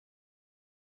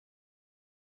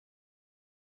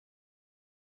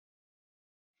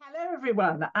Hello,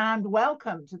 everyone, and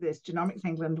welcome to this Genomics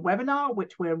England webinar,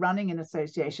 which we're running in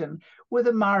association with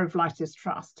the Myrovlytis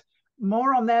Trust.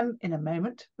 More on them in a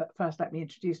moment, but first let me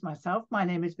introduce myself. My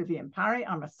name is Vivienne Parry.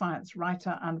 I'm a science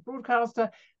writer and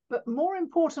broadcaster, but more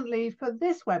importantly for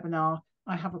this webinar,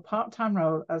 I have a part-time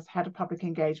role as Head of Public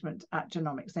Engagement at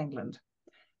Genomics England.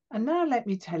 And now let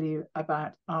me tell you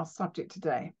about our subject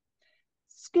today.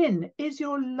 Skin is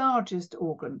your largest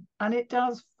organ, and it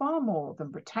does far more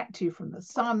than protect you from the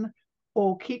sun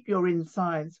or keep your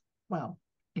insides, well,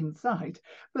 inside.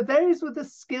 For those with the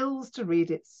skills to read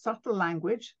its subtle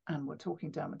language, and we're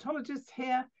talking dermatologists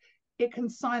here, it can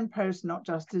signpost not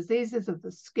just diseases of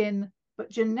the skin,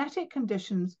 but genetic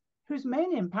conditions whose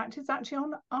main impact is actually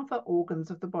on other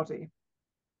organs of the body.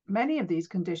 Many of these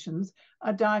conditions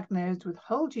are diagnosed with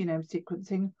whole genome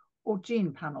sequencing or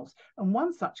gene panels, and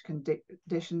one such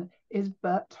condition is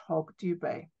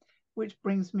Birt-Hogg-Dubé, which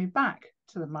brings me back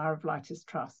to the Myrovlytis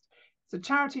Trust. It's a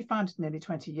charity founded nearly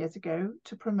 20 years ago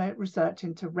to promote research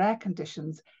into rare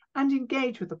conditions and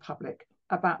engage with the public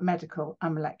about medical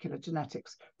and molecular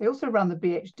genetics. They also run the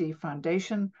BHD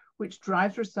Foundation, which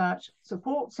drives research,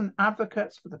 supports and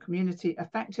advocates for the community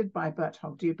affected by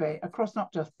Birt-Hogg-Dubé across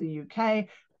not just the UK,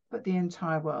 but the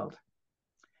entire world.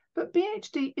 But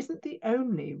BHD isn't the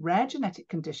only rare genetic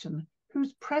condition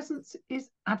whose presence is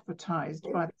advertised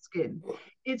by the skin.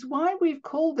 It's why we've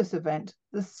called this event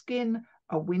The Skin,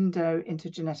 a Window into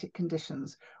Genetic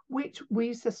Conditions, which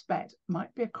we suspect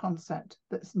might be a concept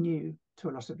that's new to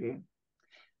a lot of you.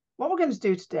 What we're going to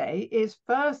do today is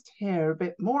first hear a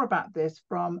bit more about this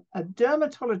from a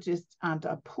dermatologist and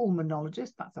a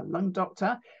pulmonologist, that's a lung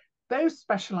doctor, both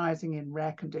specialising in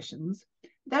rare conditions.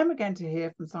 Then we're going to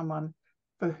hear from someone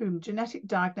for whom genetic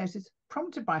diagnosis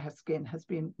prompted by her skin has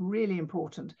been really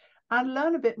important, and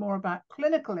learn a bit more about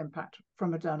clinical impact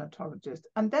from a dermatologist.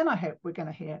 And then I hope we're going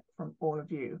to hear from all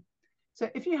of you. So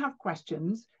if you have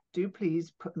questions, do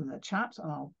please put them in the chat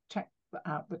and I'll check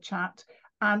out the chat.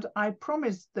 And I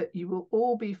promise that you will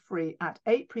all be free at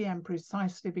 8 p.m.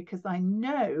 precisely, because I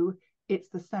know it's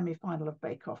the semi-final of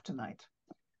Bake Off tonight.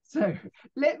 So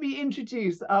let me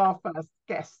introduce our first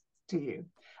guests to you.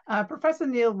 Professor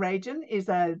Neil Rajan is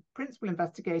a principal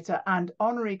investigator and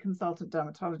honorary consultant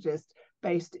dermatologist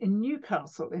based in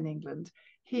Newcastle in England.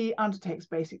 He undertakes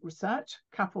basic research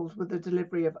coupled with the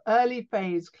delivery of early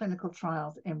phase clinical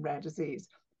trials in rare disease.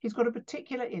 He's got a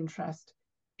particular interest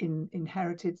in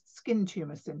inherited skin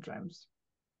tumor syndromes.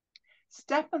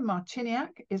 Stefan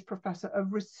Marciniak is Professor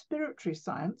of Respiratory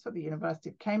Science at the University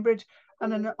of Cambridge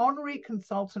and an honorary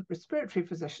consultant respiratory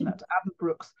physician at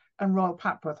Addenbrooke's and Royal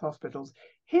Papworth Hospitals.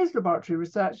 His laboratory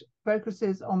research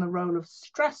focuses on the role of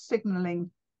stress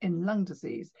signalling in lung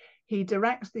disease. He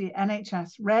directs the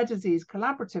NHS Rare Disease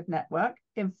Collaborative Network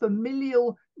in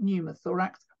familial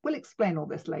pneumothorax. We'll explain all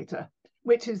this later,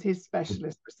 which is his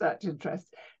specialist research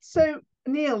interest. So,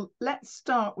 Neil, let's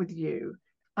start with you.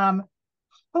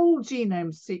 Whole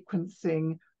genome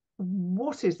sequencing,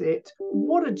 what is it?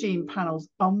 What are gene panels,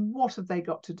 and what have they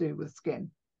got to do with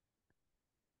skin?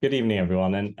 Good evening,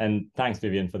 everyone, and thanks,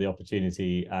 Vivienne, for the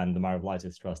opportunity and the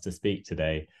Myrovlytis Trust to speak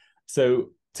today.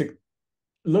 So to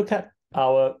look at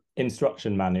our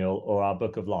instruction manual or our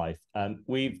book of life,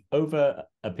 we've, over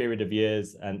a period of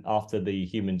years and after the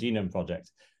Human Genome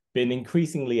Project, been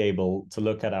increasingly able to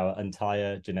look at our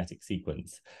entire genetic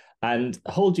sequence. And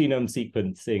whole genome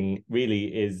sequencing really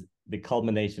is the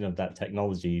culmination of that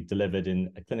technology delivered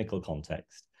in a clinical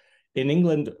context. In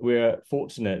England, we're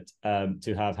fortunate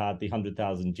to have had the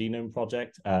 100,000 Genome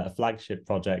Project, a flagship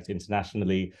project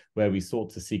internationally, where we sought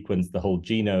to sequence the whole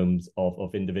genomes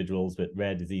of individuals with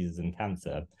rare diseases and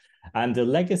cancer. And the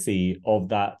legacy of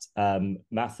that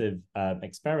massive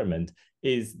experiment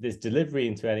is this delivery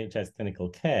into NHS clinical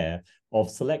care of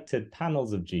selected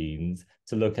panels of genes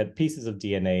to look at pieces of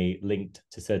DNA linked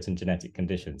to certain genetic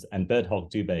conditions. And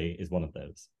Birt-Hogg-Dubé is one of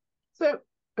those. So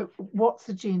what's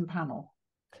a gene panel?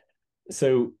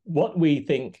 So what we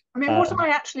think... I mean, what am I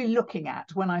actually looking at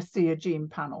when I see a gene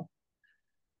panel?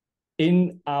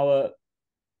 In our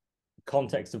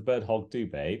context of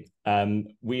Birt-Hogg-Dubé,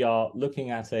 we are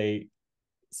looking at a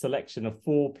selection of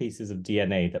 4 pieces of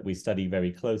DNA that we study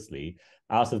very closely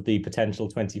out of the potential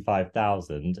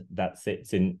 25,000 that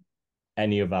sits in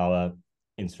any of our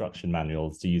instruction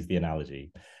manuals, to use the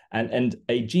analogy. And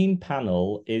a gene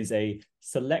panel is a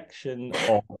selection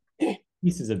of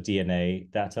pieces of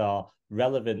DNA that are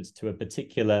relevant to a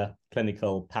particular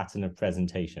clinical pattern of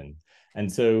presentation.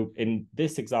 And so in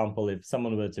this example, if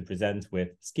someone were to present with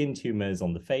skin tumors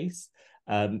on the face,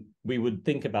 we would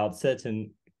think about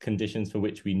certain conditions for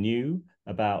which we knew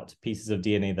about pieces of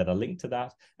DNA that are linked to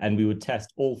that. And we would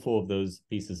test all 4 of those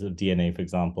pieces of DNA, for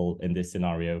example, in this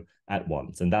scenario at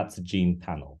once. And that's a gene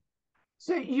panel.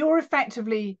 So you're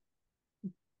effectively,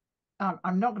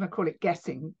 I'm not going to call it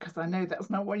guessing, because I know that's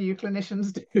not what you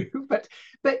clinicians do, but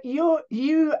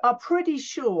you are pretty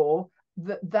sure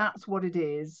that that's what it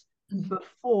is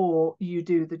before you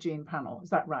do the gene panel. Is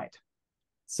that right?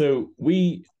 So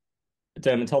we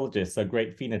dermatologists are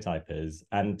great phenotypers,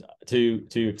 and to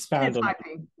expand on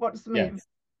what does it mean?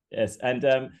 Yes,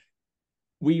 and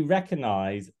we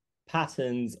recognize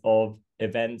patterns of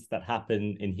events that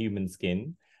happen in human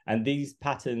skin, and these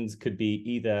patterns could be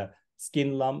either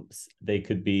skin lumps, they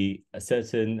could be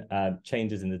certain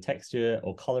changes in the texture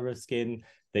or color of skin,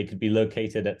 they could be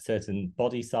located at certain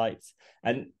body sites.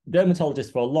 And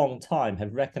dermatologists for a long time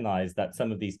have recognized that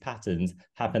some of these patterns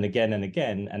happen again and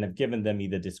again, and have given them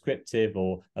either descriptive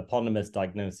or eponymous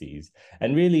diagnoses.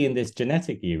 And really in this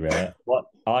genetic era, what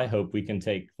I hope we can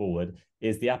take forward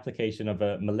is the application of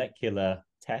a molecular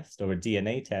test or a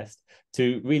DNA test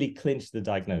to really clinch the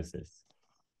diagnosis.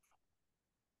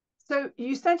 So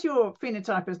you said you're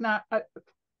phenotypers. Now,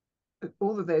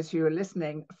 all of those who are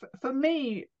listening, for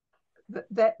me,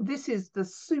 that this is the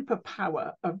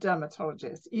superpower of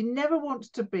dermatologists. You never want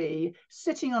to be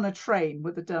sitting on a train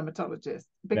with a dermatologist,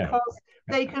 because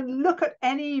they can look at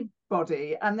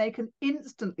anybody and they can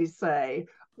instantly say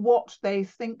what they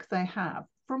think they have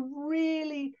from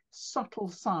really subtle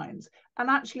signs. And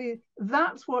actually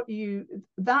that's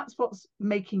what's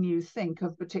making you think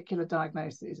of particular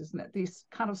diagnoses, isn't it? These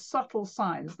kind of subtle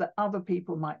signs that other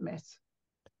people might miss.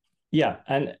 Yeah,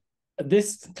 and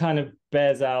this kind of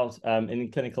bears out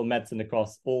in clinical medicine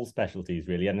across all specialties,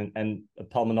 really, and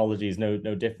pulmonology is no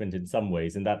different in some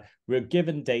ways, in that we're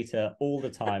given data all the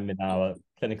time in our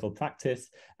clinical practice,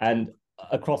 and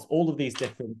across all of these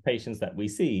different patients that we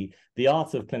see, the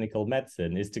art of clinical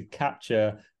medicine is to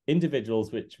capture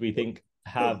individuals which we think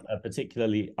have a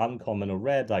particularly uncommon or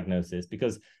rare diagnosis,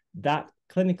 because that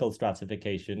clinical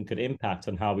stratification could impact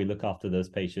on how we look after those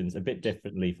patients a bit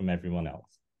differently from everyone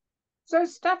else. So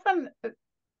Stefan,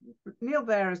 Neil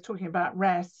there is talking about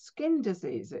rare skin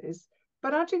diseases,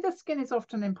 but actually the skin is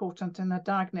often important in the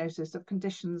diagnosis of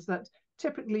conditions that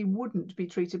typically wouldn't be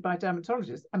treated by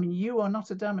dermatologists. I mean, you are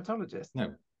not a dermatologist.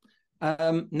 No,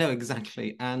 no,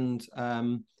 exactly. And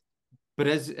but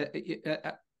as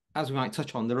we might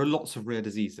touch on, there are lots of rare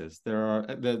diseases. There are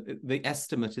the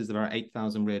estimate is there are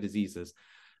 8,000 rare diseases,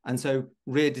 and so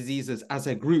rare diseases as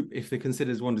a group, if they're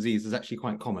considered as one disease, is actually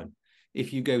quite common.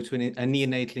 If you go to a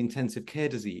neonatal intensive care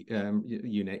disease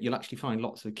unit, you'll actually find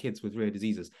lots of kids with rare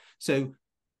diseases. So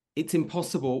it's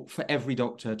impossible for every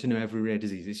doctor to know every rare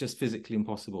disease. It's just physically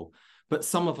impossible. But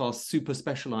some of us super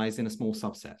specialize in a small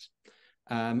subset.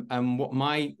 And what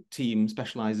my team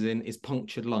specializes in is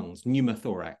punctured lungs,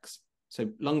 pneumothorax. So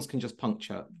lungs can just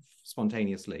puncture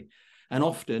spontaneously. And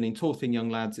often in Torthing young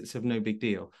lads, it's of no big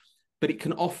deal. But it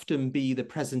can often be the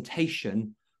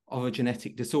presentation of a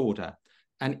genetic disorder.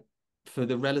 And for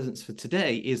the relevance for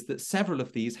today is that several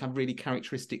of these have really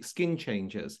characteristic skin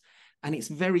changes. And it's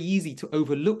very easy to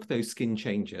overlook those skin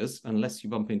changes, unless you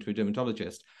bump into a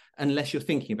dermatologist, unless you're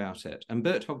thinking about it. And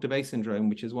Birt-Hogg-Dubé syndrome,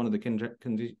 which is one of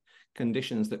the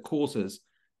conditions that causes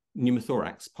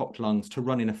pneumothorax, popped lungs, to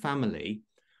run in a family,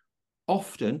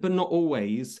 often, but not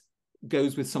always,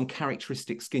 goes with some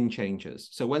characteristic skin changes.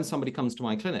 So when somebody comes to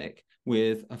my clinic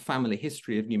with a family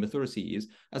history of pneumothoraces,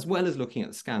 as well as looking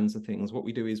at scans and things, what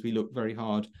we do is we look very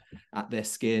hard at their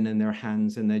skin and their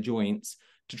hands and their joints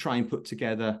to try and put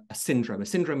together a syndrome. A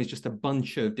syndrome is just a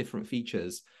bunch of different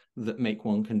features that make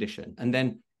one condition. And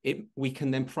then we can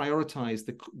then prioritize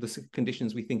the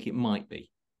conditions we think it might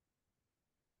be.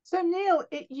 So Neil,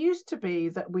 it used to be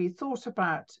that we thought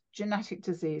about genetic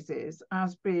diseases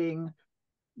as being,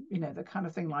 you know, the kind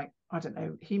of thing like, I don't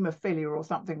know, hemophilia or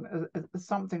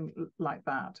something like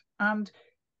that. And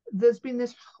there's been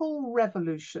this whole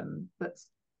revolution that's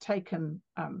taken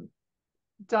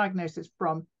diagnosis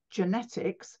from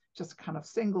genetics, just a kind of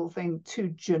single thing, to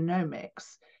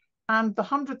genomics. And the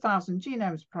 100,000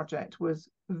 Genomes Project was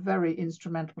very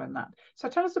instrumental in that. So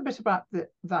tell us a bit about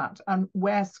that and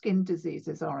where skin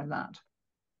diseases are in that.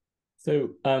 So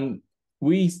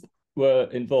we were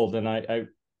involved, and I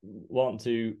want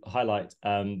to highlight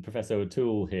Professor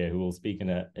O'Toole here, who will speak in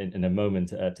a moment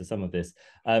to some of this,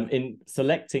 in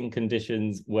selecting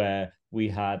conditions where we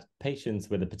had patients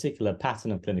with a particular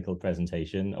pattern of clinical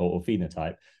presentation or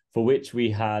phenotype, for which we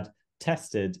had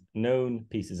tested known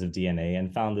pieces of DNA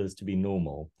and found those to be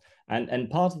normal. And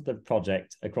part of the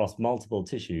project across multiple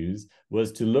tissues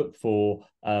was to look for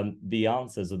the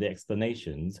answers or the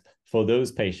explanations for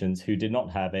those patients who did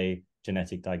not have a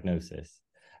genetic diagnosis.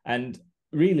 And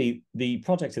really, the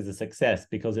project is a success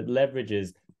because it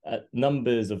leverages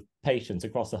numbers of patients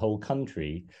across the whole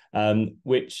country,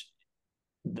 which,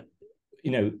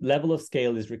 level of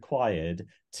scale is required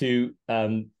to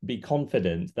be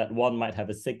confident that one might have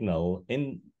a signal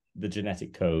in the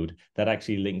genetic code that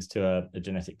actually links to a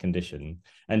genetic condition.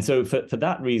 And so for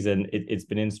that reason, it's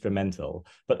been instrumental,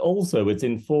 but also it's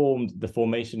informed the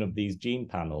formation of these gene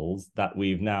panels that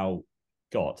we've now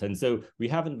got. And so we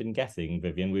haven't been guessing,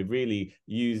 Vivian. We've really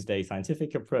used a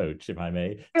scientific approach, if I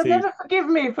may. You'll never forgive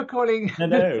me for calling.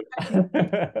 No.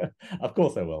 Of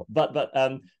course I will. But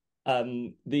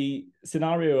the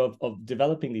scenario of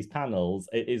developing these panels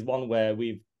is one where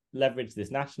we've leveraged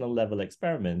this national level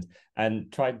experiment and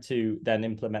tried to then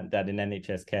implement that in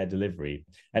NHS care delivery.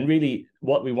 And really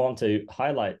what we want to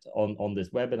highlight on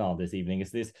this webinar this evening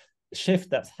is this shift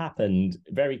that's happened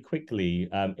very quickly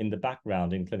in the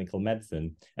background in clinical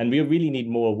medicine. And we really need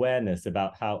more awareness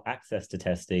about how access to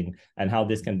testing and how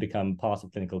this can become part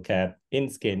of clinical care in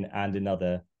skin and in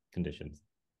other conditions.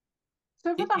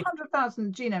 So for the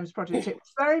 100,000 Genomes Project, it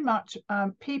was very much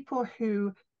people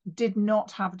who did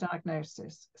not have a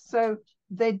diagnosis. So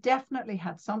they definitely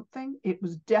had something. It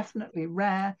was definitely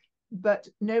rare, but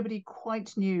nobody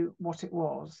quite knew what it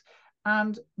was.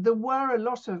 And there were a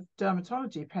lot of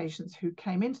dermatology patients who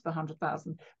came into the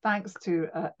 100,000, thanks to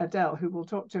Adele, who we'll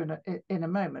talk to in a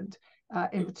moment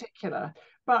in particular.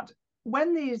 But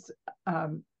when these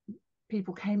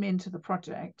people came into the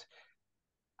project,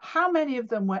 how many of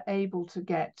them were able to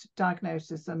get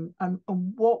diagnosis, and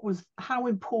how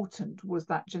important was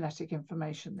that genetic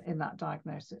information in that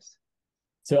diagnosis?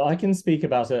 So I can speak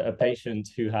about a patient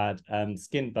who had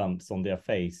skin bumps on their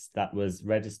face that was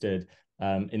registered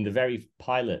in the very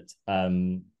pilot,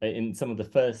 in some of the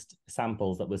first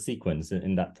samples that were sequenced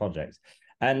in that project.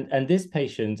 And this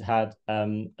patient had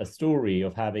a story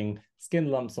of having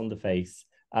skin lumps on the face,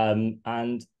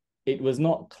 and it was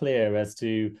not clear as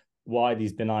to why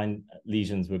these benign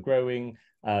lesions were growing.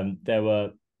 There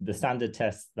were the standard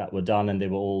tests that were done and they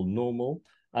were all normal.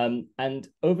 And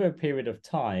over a period of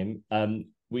time,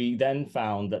 we then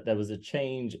found that there was a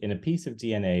change in a piece of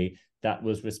DNA that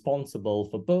was responsible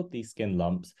for both these skin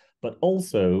lumps, but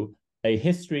also a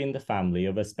history in the family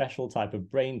of a special type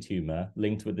of brain tumor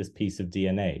linked with this piece of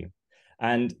DNA.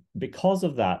 And because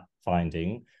of that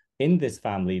finding, in this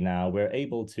family now, we're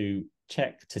able to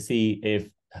check to see if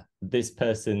this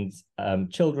person's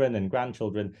children and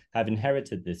grandchildren have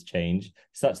inherited this change,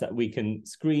 such that we can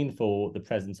screen for the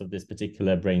presence of this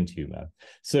particular brain tumor.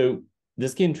 So the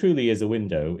skin truly is a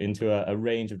window into a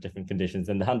range of different conditions,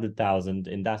 and the 100,000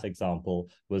 in that example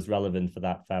was relevant for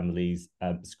that family's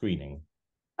screening.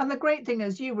 And the great thing,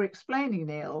 as you were explaining,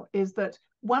 Neil, is that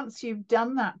once you've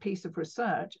done that piece of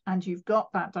research and you've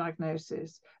got that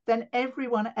diagnosis, then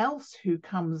everyone else who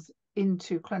comes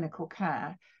into clinical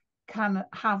care can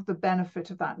have the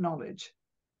benefit of that knowledge,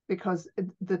 because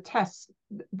the tests,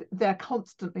 they're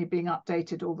constantly being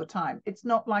updated all the time. It's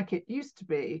not like it used to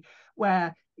be,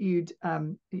 where you'd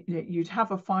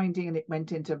have a finding and it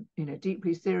went into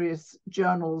deeply serious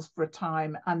journals for a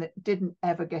time and it didn't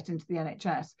ever get into the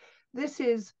NHS. This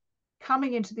is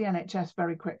coming into the NHS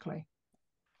very quickly.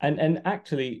 And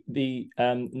actually, the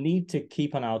need to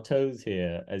keep on our toes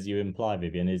here, as you imply,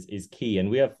 Vivian, is key. And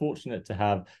we are fortunate to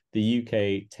have the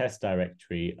UK test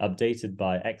directory updated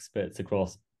by experts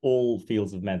across all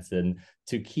fields of medicine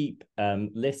to keep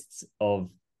lists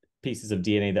of pieces of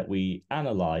DNA that we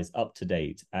analyze up to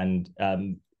date. And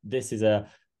this is a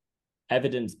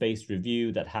evidence-based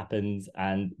review that happens,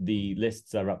 and the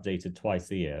lists are updated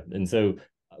twice a year. And so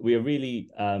we are really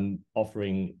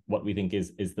offering what we think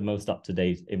is the most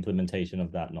up-to-date implementation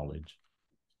of that knowledge.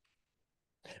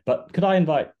 But could I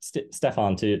invite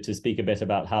Stefan to speak a bit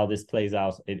about how this plays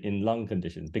out in lung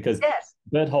conditions? Because yes,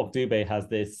 Birt-Hogg-Dubé has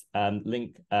this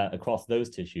link across those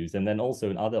tissues, and then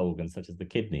also in other organs such as the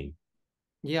kidney.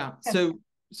 Yeah. Yes.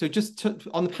 So just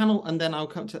on the panel, and then I'll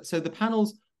come to. So the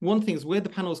panels. One thing is where the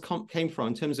panels came from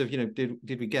in terms of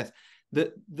did we guess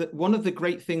that one of the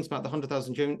great things about the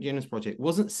 100,000 Genomes Project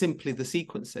wasn't simply the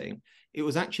sequencing. It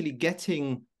was actually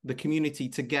getting the community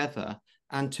together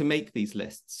and to make these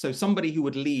lists. So somebody who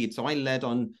would lead, so I led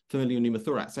on familial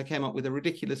pneumothorax. I came up with a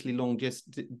ridiculously long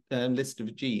list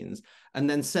of genes, and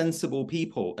then sensible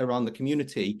people around the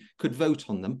community could vote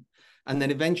on them. And then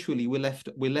eventually we're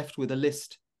left with a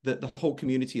list that the whole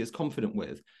community is confident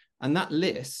with. And that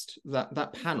list,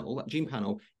 that panel, that gene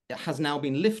panel, it has now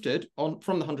been lifted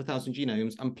from the 100,000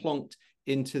 genomes and plonked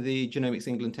into the Genomics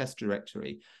England test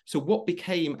directory. So what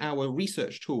became our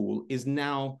research tool is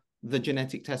now the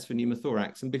genetic test for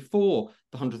pneumothorax. And before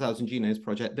the 100,000 Genomes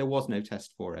Project, there was no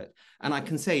test for it. And I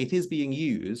can say it is being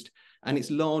used, and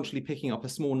it's largely picking up a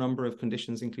small number of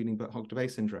conditions, including Birt-Hogg-Dubé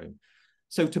syndrome.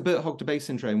 So to Birt-Hogg-Dubé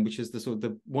syndrome, which is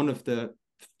one of the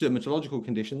dermatological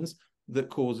conditions that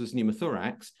causes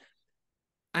pneumothorax,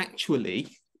 actually,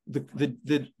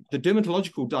 the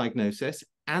dermatological diagnosis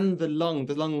and the lung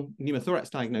pneumothorax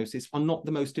diagnosis are not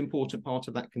the most important part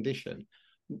of that condition.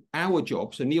 Our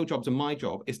job, so Neil's job and my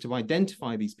job, is to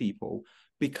identify these people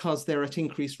because they're at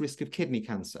increased risk of kidney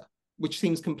cancer, which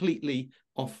seems completely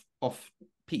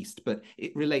off-piste, but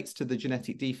it relates to the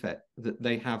genetic defect that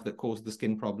they have that causes the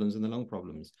skin problems and the lung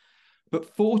problems.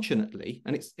 But fortunately,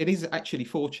 and it is actually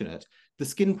fortunate, the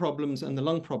skin problems and the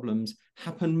lung problems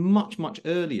happen much, much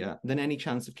earlier than any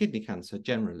chance of kidney cancer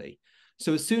generally.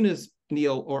 So as soon as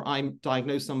Neil or I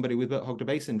diagnose somebody with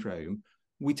Birt-Hogg-Dubé syndrome,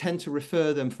 we tend to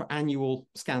refer them for annual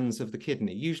scans of the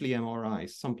kidney, usually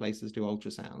MRIs. Some places do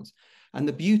ultrasounds. And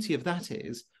the beauty of that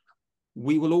is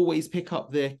we will always pick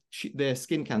up their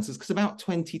skin cancers, because about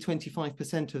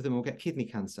 20–25% of them will get kidney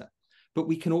cancer. But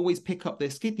we can always pick up their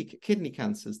kidney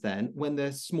cancers then when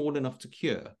they're small enough to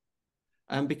cure.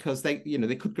 Because they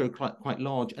could grow quite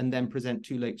large and then present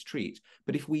too late to treat.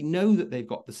 But if we know that they've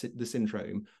got the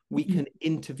syndrome, we can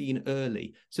intervene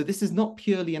early. So this is not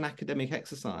purely an academic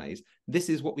exercise. This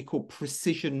is what we call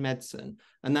precision medicine.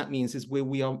 And that means is where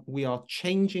we are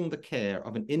changing the care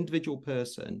of an individual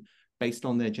person based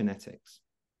on their genetics.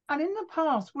 And in the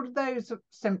past, would those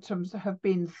symptoms have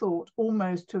been thought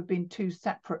almost to have been two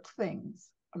separate things?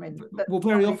 I mean, well,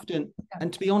 very often,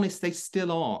 and to be honest, they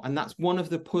still are. And that's one of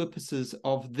the purposes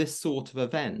of this sort of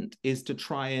event, is to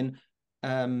try and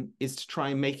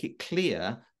make it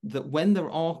clear that when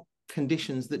there are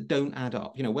conditions that don't add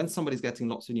up, when somebody's getting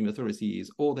lots of pneumothoraces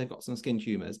or they've got some skin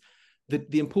tumors,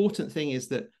 the important thing is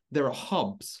that there are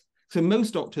hubs. So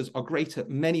most doctors are great at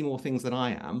many more things than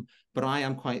I am, but I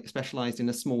am quite specialized in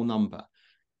a small number.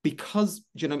 Because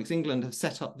Genomics England have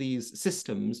set up these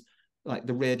systems, like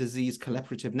the rare disease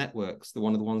collaborative networks,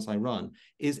 one of the ones I run,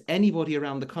 is anybody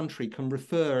around the country can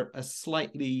refer a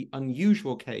slightly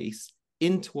unusual case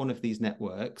into one of these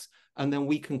networks, and then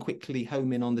we can quickly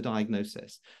home in on the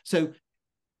diagnosis. So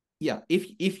yeah,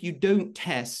 if you don't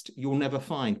test, you'll never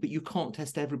find, but you can't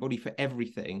test everybody for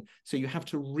everything. So you have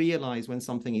to realize when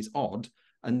something is odd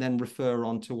and then refer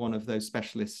on to one of those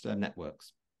specialist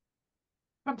networks.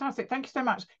 Fantastic. Thank you so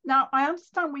much. Now, I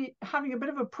understand we're having a bit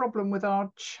of a problem with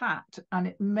our chat and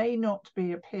it may not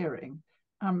be appearing.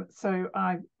 So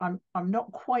I'm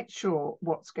not quite sure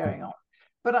what's going on.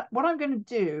 But what I'm going to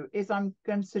do is I'm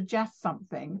going to suggest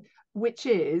something, which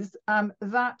is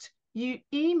that you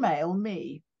email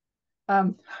me.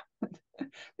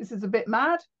 This is a bit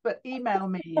mad, but email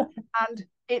me. And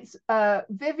it's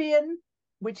Vivienne,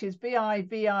 which is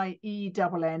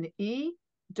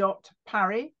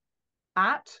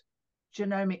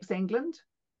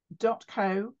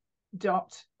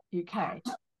vivienne.parry@genomicsengland.co.uk.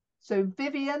 So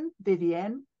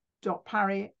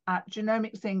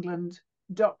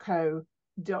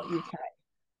vivienne.parry@genomicsengland.co.uk.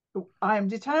 I am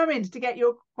determined to get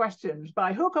your questions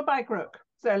by hook or by crook.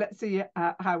 So let's see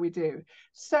how we do.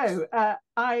 So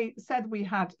I said we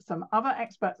had some other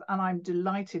experts, and I'm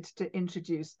delighted to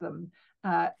introduce them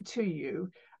to you.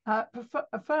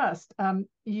 First,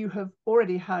 you have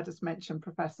already heard us mention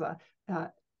Professor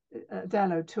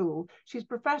Adele O'Toole. She's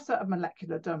Professor of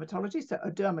Molecular Dermatology, so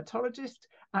a dermatologist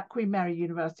at Queen Mary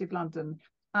University of London.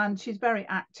 And she's very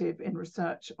active in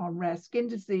research on rare skin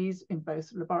disease in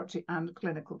both laboratory and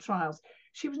clinical trials.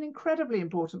 She was an incredibly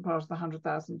important part of the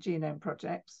 100,000 Genome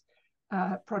project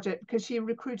because she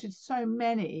recruited so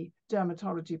many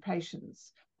dermatology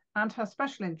patients. And her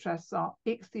special interests are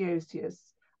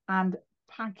ichthyosis and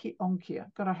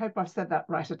pachyonychia. God, I hope I've said that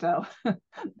right, Adele. But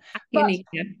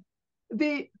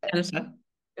the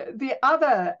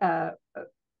other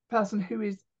person who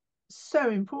is so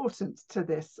important to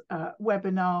this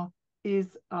webinar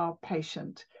is our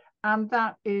patient, and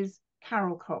that is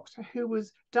Carol Cox, who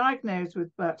was diagnosed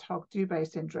with Birt-Hogg-Dubé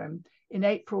syndrome in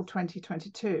April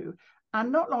 2022,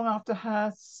 and not long after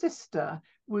her sister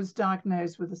was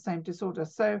diagnosed with the same disorder.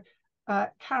 So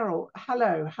Carol,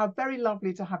 hello, how very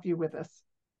lovely to have you with us.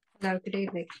 Hello, good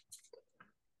evening.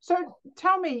 So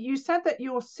tell me, you said that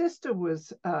your sister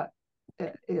was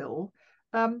ill.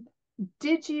 At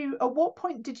what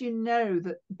point did you know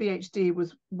that BHD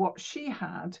was what she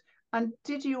had? And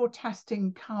did your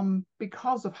testing come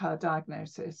because of her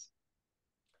diagnosis?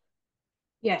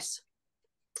 Yes.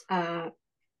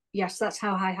 Yes, that's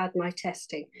how I had my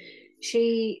testing.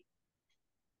 She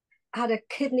had a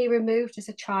kidney removed as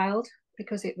a child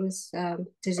because it was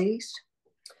diseased.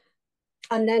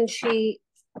 And then she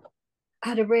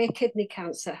had a rare kidney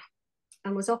cancer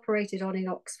and was operated on in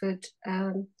Oxford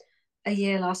a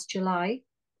year last July.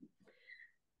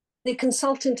 The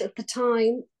consultant at the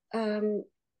time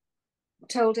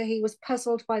told her he was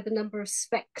puzzled by the number of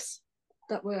specks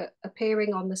that were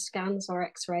appearing on the scans or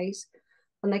x-rays,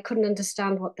 and they couldn't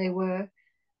understand what they were.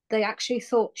 They actually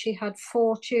thought she had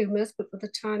 4 tumours, but by the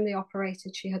time they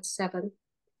operated, she had 7.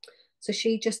 So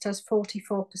she just has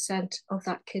 44% of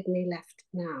that kidney left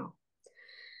now.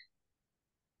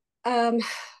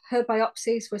 Her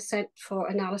biopsies were sent for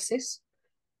analysis,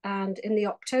 and in the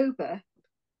October,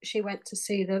 she went to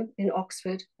see them in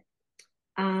Oxford,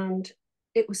 and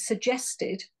it was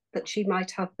suggested that she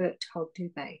might have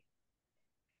Birt-Hogg-Dubé,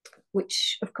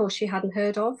 which of course she hadn't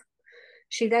heard of.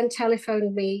 She then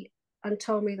telephoned me and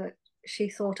told me that she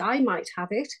thought I might have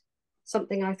it,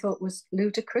 something I thought was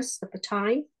ludicrous at the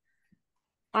time.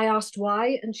 I asked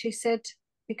why, and she said,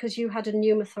 because you had a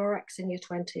pneumothorax in your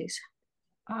 20s.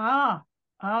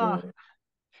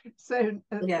 So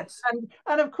yes,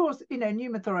 and of course, you know,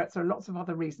 pneumothorax, there are lots of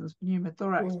other reasons for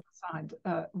pneumothorax beside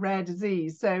rare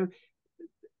disease. So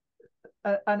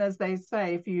and as they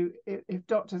say, if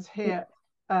doctors hear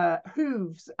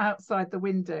hooves outside the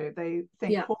window, they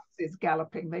think horses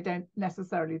galloping. They don't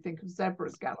necessarily think of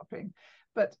zebras galloping.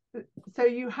 But so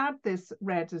you had this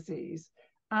rare disease,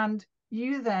 and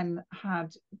you then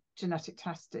had genetic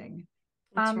testing.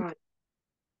 That's right.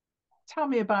 Tell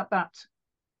me about that.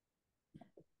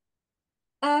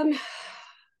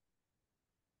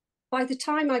 By the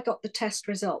time I got the test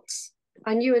results,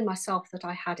 I knew in myself that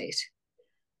I had it.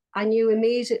 I knew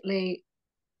immediately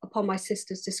upon my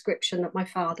sister's description that my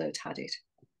father had had it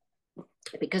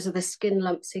because of the skin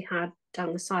lumps he had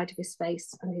down the side of his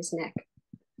face and his neck.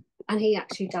 And he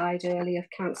actually died early of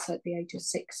cancer at the age of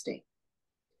 60.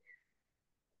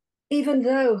 Even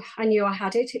though I knew I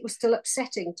had it, it was still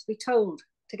upsetting to be told,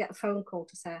 to get a phone call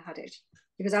to say I had it.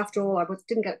 Because after all, I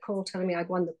didn't get a call telling me I'd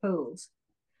won the polls.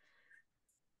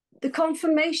 The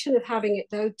confirmation of having it,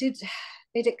 though,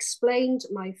 it explained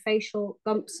my facial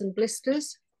bumps and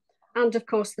blisters, and of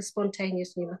course the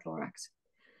spontaneous pneumothorax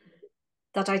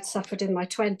that I'd suffered in my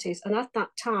 20s. And at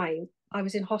that time, I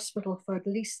was in hospital for at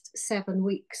least 7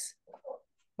 weeks.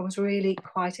 I was really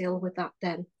quite ill with that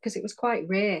then, because it was quite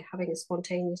rare having a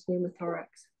spontaneous pneumothorax.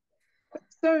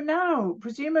 So now,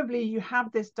 presumably, you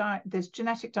have this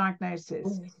genetic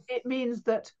diagnosis. It means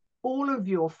that all of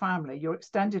your family, your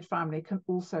extended family, can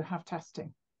also have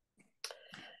testing.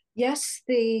 Yes,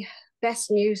 the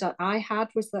best news that I had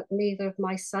was that neither of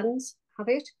my sons have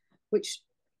it, which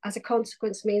as a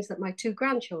consequence means that my 2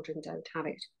 grandchildren don't have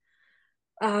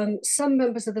it. Some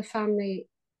members of the family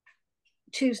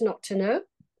choose not to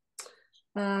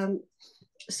know.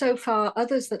 So far,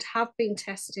 others that have been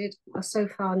tested are so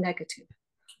far negative,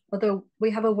 although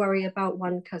we have a worry about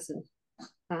one cousin.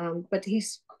 But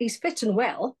he's fit and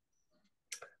well,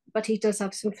 but he does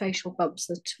have some facial bumps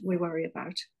that we worry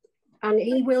about. And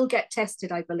he will get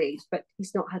tested, I believe, but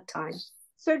he's not had time.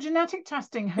 So genetic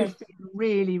testing has been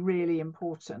really, really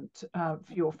important for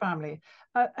your family.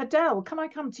 Adele, can I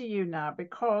come to you now?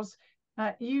 Because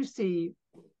you see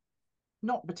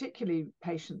not particularly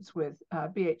patients with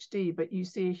BHD, but you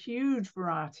see a huge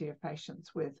variety of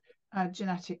patients with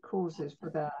genetic causes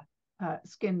for their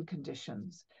skin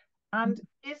conditions. And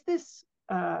is this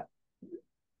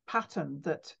pattern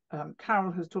that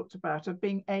Carol has talked about of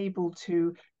being able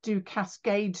to do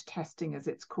cascade testing, as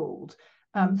it's called,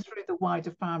 through the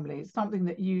wider family, something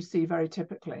that you see very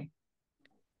typically?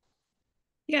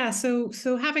 Yeah, so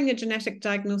having a genetic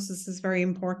diagnosis is very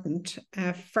important.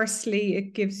 Firstly,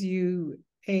 it gives you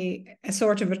a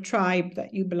sort of a tribe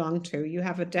that you belong to. You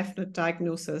have a definite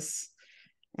diagnosis.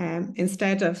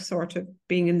 Instead of sort of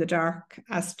being in the dark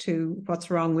as to what's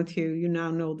wrong with you, you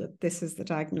now know that this is the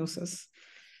diagnosis.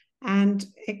 And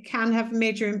it can have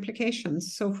major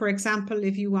implications. So, for example,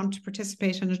 if you want to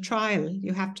participate in a trial,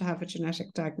 you have to have a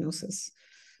genetic diagnosis.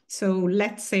 So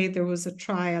let's say there was a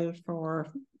trial for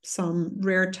some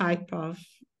rare type of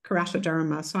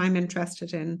keratoderma. So I'm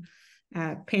interested in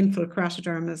painful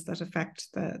keratodermas that affect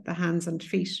the hands and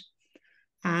feet.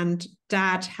 And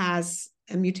dad has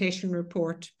a mutation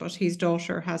report, but his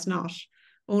daughter has not.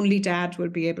 Only dad will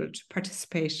be able to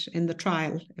participate in the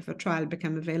trial if a trial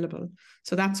became available.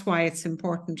 So that's why it's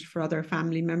important for other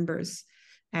family members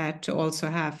to also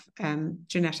have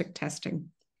genetic testing.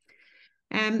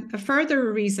 A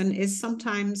further reason is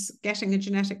sometimes getting a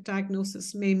genetic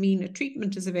diagnosis may mean a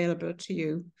treatment is available to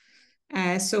you.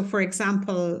 So, for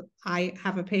example, I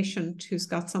have a patient who's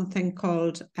got something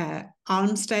called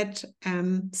Olmsted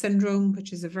syndrome,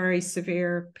 which is a very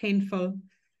severe, painful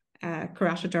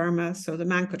keratoderma. So the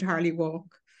man could hardly walk.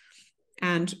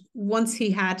 And once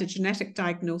he had a genetic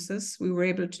diagnosis, we were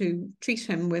able to treat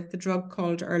him with the drug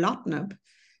called erlotinib,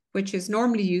 which is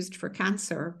normally used for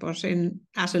cancer, but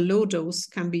at a low dose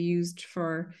can be used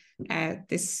for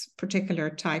this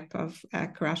particular type of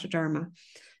keratoderma.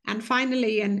 And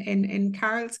finally, in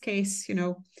Carol's case, you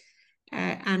know,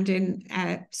 and in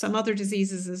some other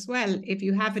diseases as well, if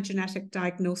you have a genetic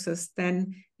diagnosis,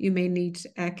 then you may need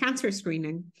cancer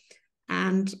screening.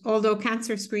 And although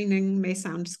cancer screening may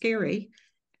sound scary,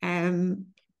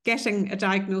 getting a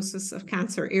diagnosis of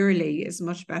cancer early is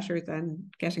much better than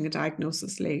getting a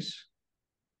diagnosis late.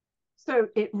 So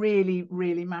it really,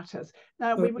 really matters.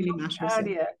 Now, we were talking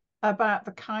earlier about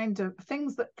the kind of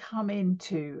things that come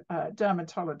into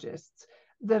dermatologists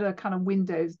that are kind of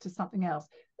windows to something else.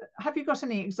 Have you got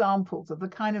any examples of the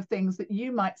kind of things that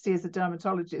you might see as a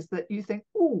dermatologist that you think,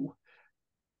 oh,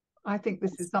 I think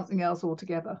this is something else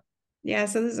altogether? Yeah,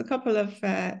 so there's a couple of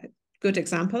good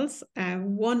examples.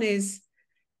 One is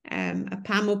a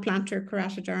palmoplantar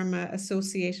keratoderma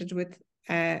associated with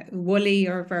woolly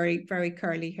or very, very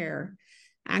curly hair.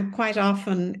 And quite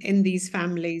often in these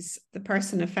families, the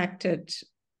person affected,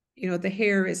 you know, the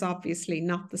hair is obviously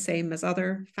not the same as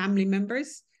other family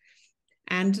members.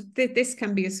 And this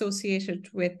can be associated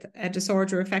with a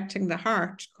disorder affecting the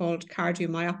heart called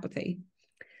cardiomyopathy.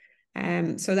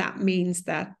 So that means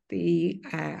that the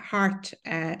heart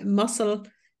muscle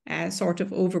sort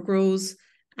of overgrows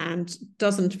and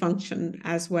doesn't function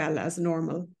as well as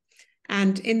normal.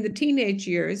 And in the teenage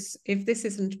years, if this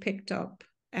isn't picked up,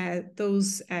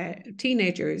 those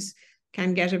teenagers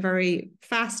can get a very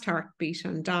fast heartbeat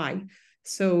and die.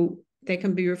 So they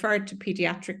can be referred to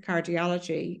pediatric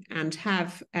cardiology and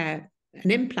have an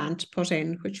implant put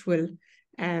in, which will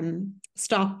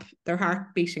stop their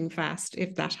heart beating fast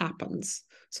if that happens.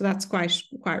 So that's quite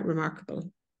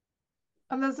remarkable.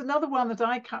 And there's another one that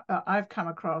I've come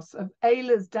across of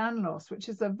Ehlers-Danlos, which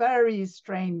is a very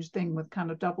strange thing with kind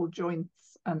of double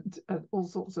joints and all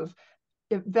sorts of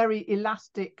very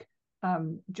elastic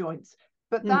joints.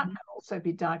 But that can also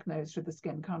be diagnosed with the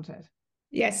skin, can't it?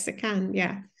 Yes, it can,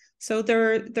 yeah. So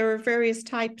there are various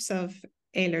types of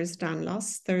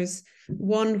Ehlers-Danlos. There's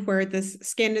one where the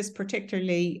skin is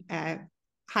particularly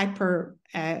hyper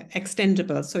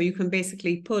extendable. So you can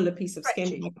basically pull a piece of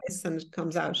skin like this and it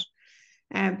comes out.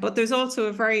 But there's also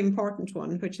a very important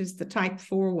one, which is the type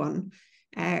 4 one,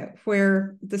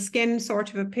 where the skin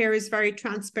sort of appears very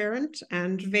transparent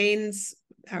and veins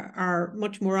are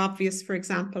much more obvious, for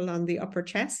example, on the upper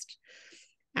chest.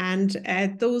 And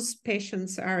those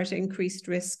patients are at increased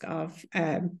risk of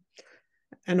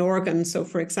an organ. So,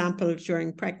 for example,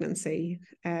 during pregnancy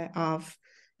of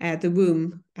the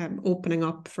womb opening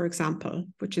up, for example,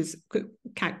 which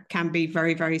can be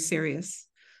very, very serious.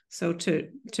 So to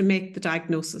make the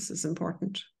diagnosis is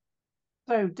important.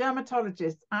 So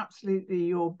dermatologists, absolutely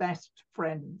your best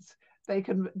friends.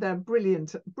 They're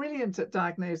brilliant at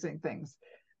diagnosing things.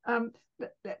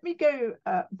 Let me go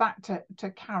back to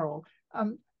Carol.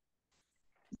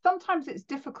 Sometimes it's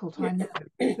difficult, I know,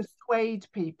 to persuade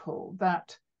people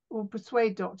that, or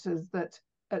persuade doctors that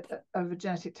of a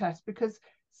genetic test, because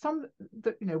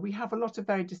we have a lot of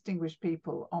very distinguished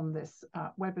people on this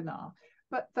webinar,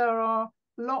 but there are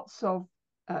lots of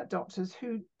doctors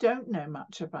who don't know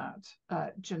much about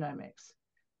genomics.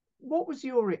 What was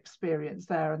your experience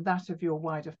there and that of your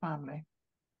wider family?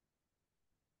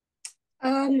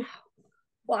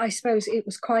 Well, I suppose it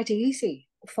was quite easy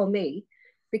for me,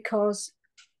 because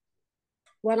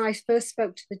when I first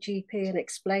spoke to the GP and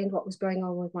explained what was going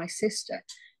on with my sister,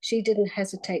 she didn't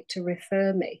hesitate to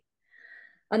refer me.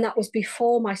 And that was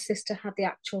before my sister had the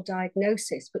actual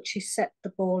diagnosis, but she set the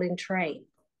ball in train.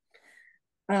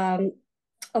 And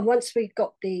once we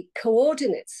got the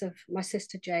coordinates of my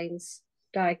sister Jane's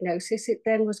diagnosis, it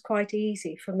then was quite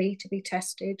easy for me to be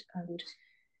tested, and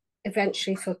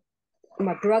eventually for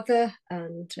my brother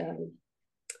and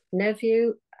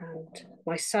nephew and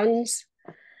my sons.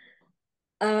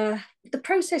 The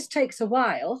process takes a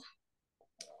while,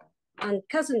 and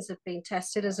cousins have been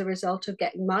tested as a result of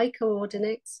getting my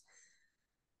coordinates.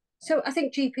 So I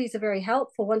think GPs are very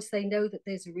helpful. Once they know that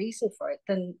there's a reason for it,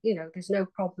 then, there's no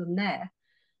problem there.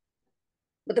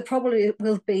 But the problem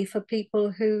will be for people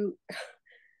who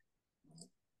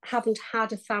haven't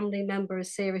had a family member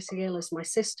as seriously ill as my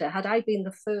sister. Had I been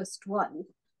the first one,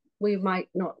 we might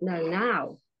not know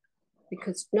now,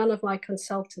 because none of my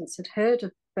consultants had heard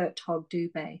of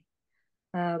Birt-Hogg-Dubé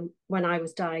when I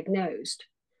was diagnosed.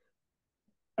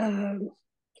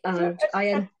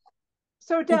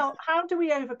 So Adele, how do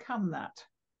we overcome that?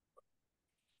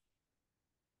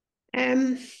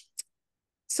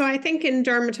 So I think in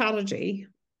dermatology,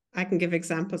 I can give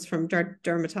examples from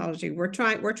dermatology.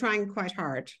 We're trying quite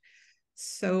hard.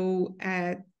 So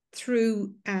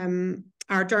through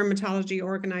our dermatology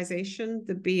organization,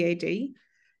 the BAD,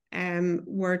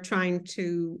 we're trying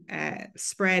to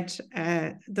spread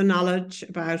the knowledge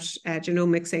about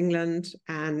Genomics England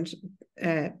and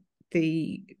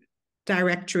the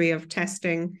directory of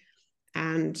testing,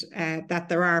 and that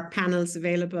there are panels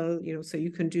available, so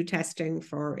you can do testing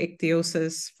for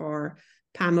ichthyosis, for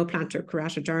palmoplantar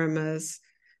keratodermas,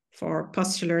 for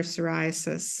pustular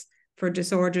psoriasis, for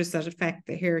disorders that affect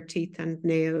the hair, teeth, and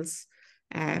nails,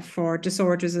 for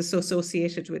disorders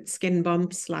associated with skin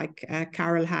bumps like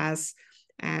Carol has,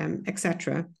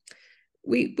 etc.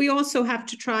 We also have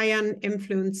to try and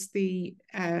influence the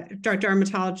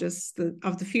dermatologists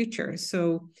of the future.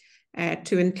 So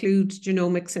to include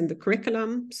genomics in the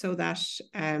curriculum so that,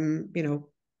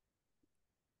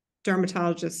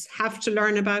 dermatologists have to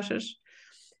learn about it.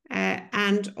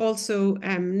 And also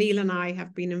Neil and I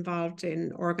have been involved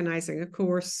in organising a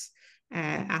course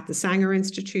at the Sanger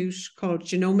Institute called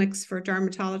Genomics for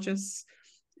Dermatologists.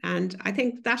 And I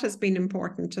think that has been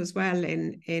important as well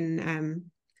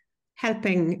in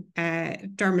helping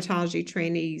dermatology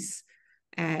trainees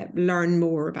learn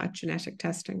more about genetic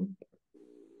testing.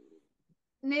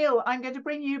 Neil, I'm going to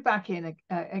bring you back in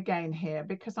again here,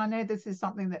 because I know this is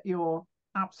something that you're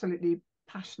absolutely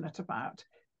passionate about.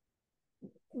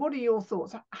 What are your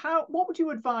thoughts? What would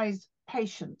you advise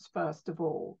patients, first of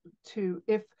all, to,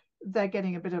 if they're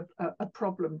getting a bit of a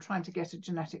problem trying to get a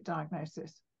genetic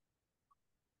diagnosis?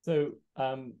 So,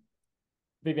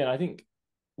 Vivian, I think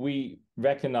we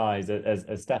recognize,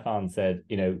 as Stefan said,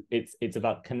 it's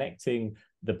about connecting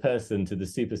the person to the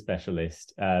super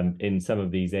specialist in some of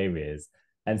these areas.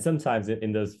 And sometimes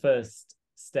in those first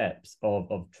steps of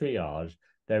triage,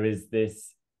 there is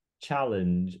this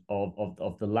challenge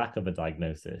of the lack of a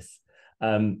diagnosis.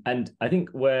 And I think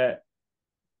where,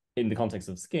 in the context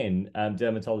of skin,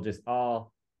 dermatologists are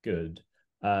good,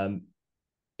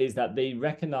 is that they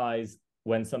recognize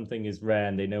when something is rare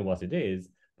and they know what it is,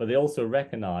 but they also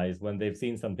recognize when they've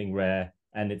seen something rare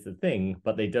and it's a thing,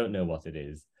 but they don't know what it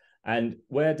is. And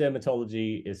where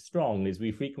dermatology is strong is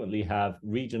we frequently have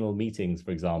regional meetings, for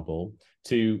example,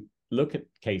 to look at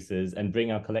cases and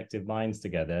bring our collective minds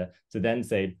together to then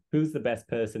say, who's the best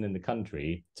person in the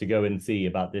country to go and see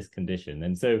about this condition?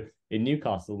 And so in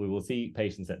Newcastle, we will see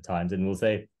patients at times and we'll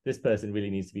say, this person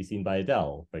really needs to be seen by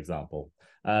Adele, for example.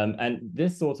 And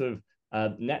this sort of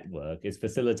network is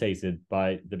facilitated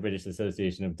by the British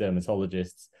Association of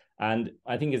Dermatologists, and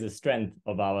I think is a strength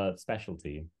of our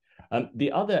specialty.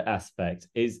 The other aspect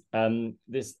is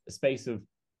this space of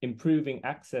improving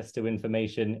access to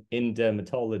information in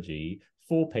dermatology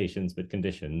for patients with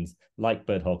conditions like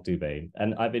Birt-Hogg-Dubé.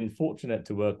 And I've been fortunate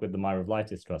to work with the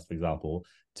Myrovlytis Trust, for example,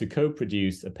 to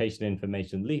co-produce a patient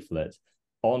information leaflet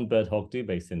on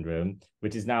Birt-Hogg-Dubé syndrome,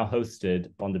 which is now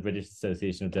hosted on the British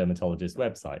Association of Dermatologists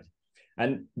website.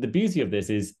 And the beauty of this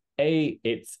is,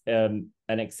 it's an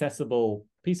accessible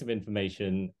piece of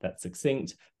information that's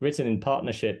succinct, written in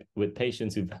partnership with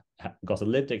patients who've got a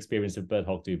lived experience of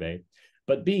Birt-Hogg-Dubé.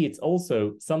 But B, it's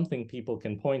also something people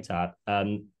can point at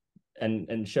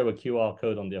and show a QR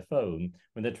code on their phone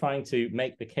when they're trying to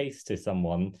make the case to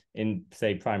someone in,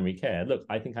 say, primary care. Look,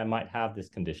 I think I might have this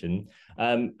condition.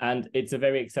 And it's a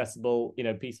very accessible,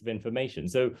 piece of information.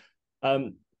 So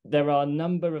there are a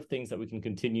number of things that we can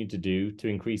continue to do to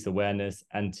increase awareness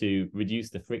and to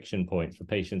reduce the friction point for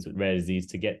patients with rare disease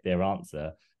to get their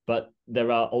answer. But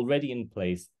there are already in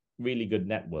place really good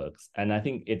networks. And I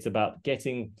think it's about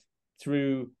getting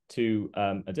through to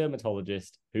a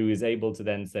dermatologist who is able to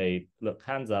then say, look,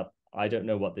 hands up, I don't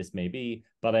know what this may be,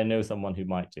 but I know someone who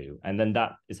might do. And then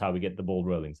that is how we get the ball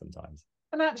rolling sometimes.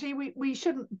 And actually, we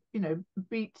shouldn't,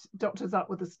 beat doctors up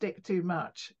with a stick too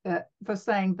much for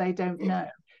saying they don't know.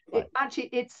 Right.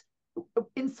 It's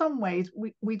in some ways,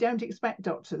 we don't expect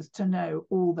doctors to know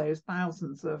all those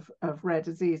thousands of rare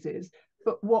diseases.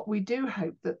 But what we do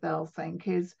hope that they'll think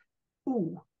is,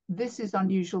 oh, this is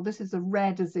unusual. This is a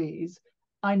rare disease.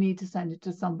 I need to send it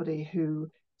to somebody who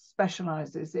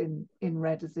specializes in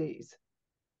rare disease.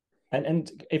 And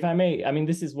if I may,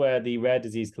 this is where the rare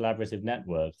disease collaborative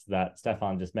networks that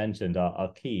Stefan just mentioned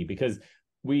are key, because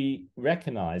we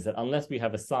recognize that unless we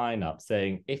have a sign up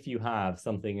saying, if you have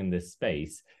something in this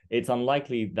space, it's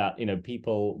unlikely that,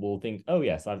 people will think, oh,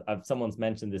 yes, someone's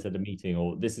mentioned this at a meeting,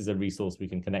 or this is a resource we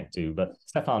can connect to. But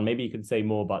Stefan, maybe you could say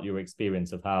more about your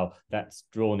experience of how that's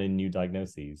drawn in new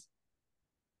diagnoses.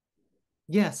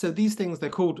 Yeah, so these things, they're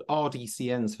called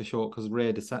RDCNs for short, because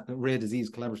Rare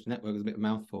Disease Collaborative Network is a bit of a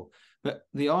mouthful. But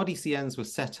the RDCNs were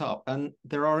set up, and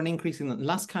there are an increasing,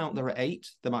 last count, there are 8,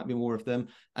 there might be more of them,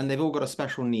 and they've all got a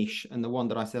special niche. And the one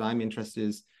that I said I'm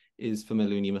interested is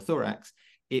familial pneumothorax.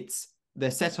 They're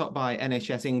set up by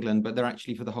NHS England, but they're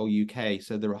actually for the whole UK.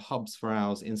 So there are hubs for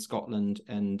ours in Scotland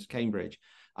and Cambridge.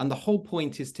 And the whole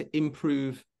point is to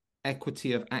improve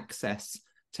equity of access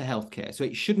to healthcare. So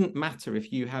it shouldn't matter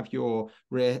if you have your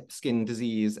rare skin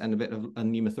disease and a bit of a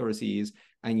pneumothoraces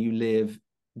and you live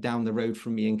down the road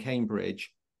from me in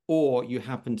Cambridge, or you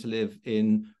happen to live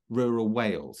in rural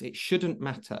Wales. It shouldn't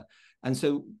matter. And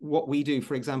so what we do,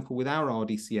 for example, with our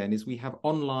RDCN is we have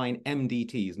online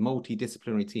MDTs,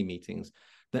 multidisciplinary team meetings,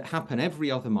 that happen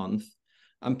every other month.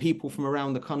 And people from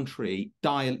around the country,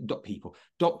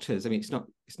 doctors, I mean, it's not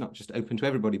just open to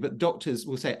everybody, but doctors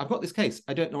will say, I've got this case,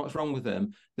 I don't know what's wrong with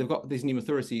them. They've got these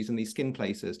pneumothoraces and these skin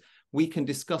places. We can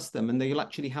discuss them, and they'll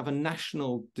actually have a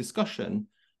national discussion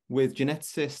with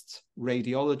geneticists,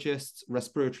 radiologists,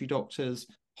 respiratory doctors,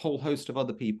 whole host of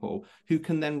other people who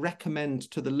can then recommend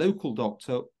to the local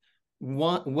doctor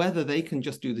whether they can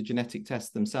just do the genetic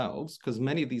test themselves, because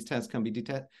many of these tests can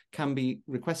be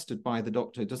requested by the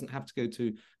doctor. It doesn't have to go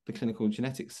to the clinical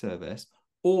genetics service.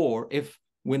 Or if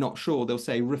we're not sure, they'll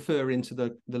say refer into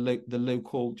the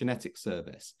local genetics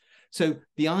service. So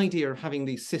the idea of having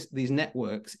these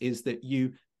networks is that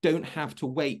you don't have to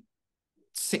wait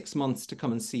 6 months to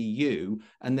come and see you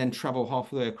and then travel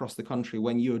halfway across the country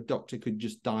when your doctor could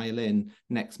just dial in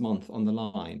next month on the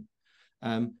line.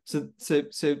 So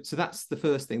that's the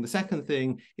first thing. The second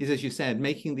thing is, as you said,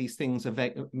 making these things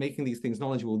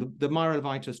knowledgeable. The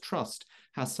Myrovlytis Trust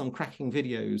has some cracking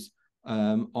videos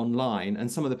online, and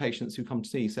some of the patients who come to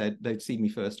see said they'd seen me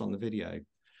first on the video.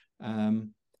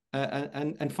 And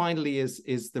finally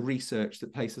is the research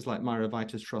that places like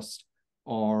Myrovlytis Trust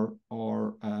are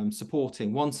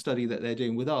supporting. One study that they're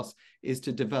doing with us is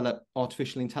to develop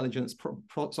artificial intelligence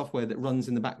software that runs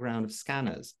in the background of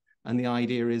scanners. And the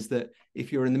idea is that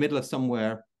if you're in the middle of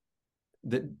somewhere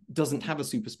that doesn't have a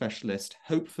super specialist,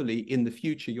 hopefully in the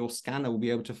future, your scanner will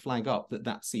be able to flag up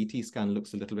that CT scan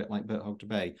looks a little bit like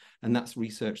Birt-Hogg-Dubé. And that's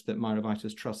research that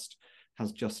Myrovlytis Trust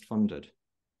has just funded.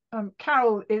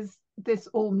 Carol, is this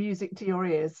all music to your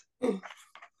ears?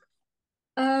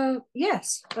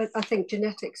 Yes, I think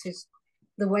genetics is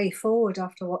the way forward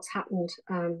after what's happened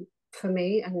for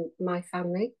me and my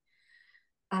family.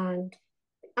 And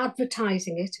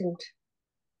advertising it and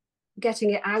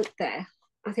getting it out there,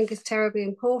 I think, is terribly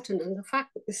important. And the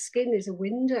fact that the skin is a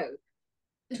window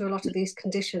to a lot of these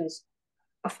conditions,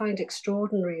 I find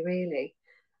extraordinary, really.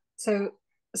 So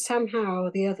somehow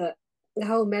or the other, the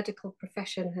whole medical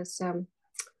profession has, I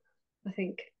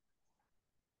think,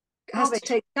 has to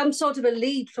take some sort of a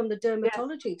lead from the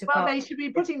dermatology department. Well, they should be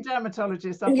putting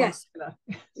dermatologists up. Yes. On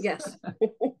yes.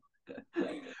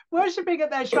 Worshipping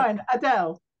at their shrine.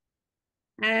 Adele.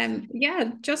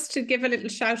 Yeah, just to give a little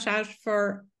shout out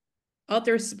for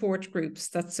other support groups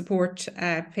that support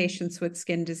patients with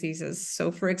skin diseases.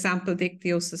 So, for example, the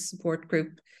Ichthyosis support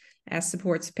group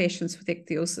supports patients with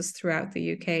ichthyosis throughout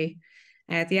the UK.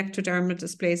 The Ectodermal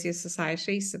Dysplasia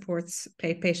Society supports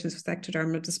patients with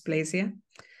ectodermal dysplasia.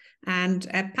 And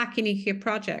Pachyonychia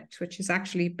Project, which is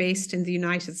actually based in the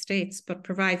United States, but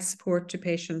provides support to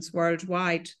patients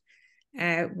worldwide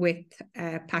with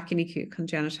Pachyonychia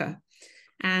congenita.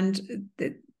 And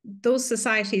those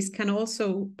societies can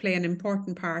also play an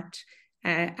important part,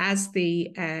 as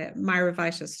the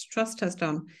Myrovlytis Trust has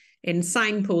done, in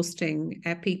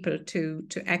signposting people to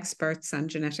experts and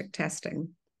genetic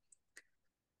testing.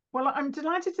 Well, I'm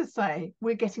delighted to say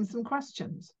we're getting some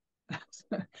questions.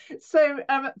 So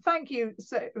thank you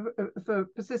for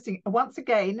persisting. Once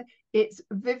again, it's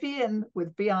Vivian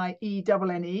with VIENNE,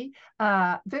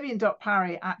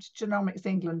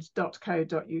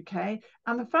 vivian.parry@genomicsengland.co.uk.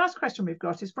 And the first question we've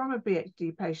got is from a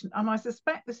BHD patient, and I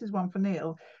suspect this is one for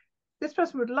Neil. This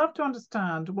person would love to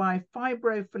understand why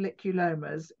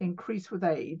fibrofolliculomas increase with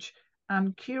age,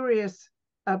 and curious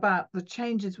about the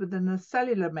changes within the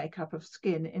cellular makeup of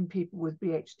skin in people with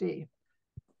BHD.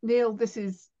 Neil, this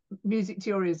is music to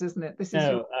your ears, isn't it? This is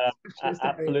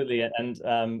absolutely, and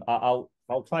I'll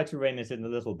try to rein it in a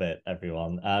little bit,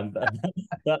 everyone.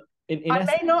 But in I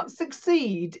may not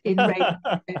succeed in reining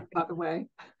it, by the way.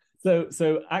 So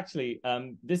actually,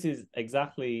 this is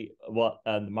exactly what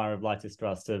the Myrovlytis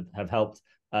Trust have helped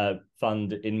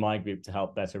fund in my group to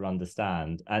help better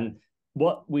understand. And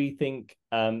what we think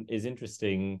is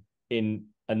interesting in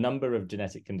a number of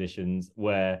genetic conditions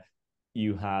where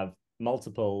you have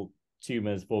multiple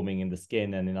tumors forming in the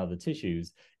skin and in other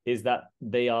tissues is that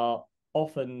they are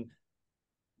often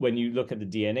when you look at the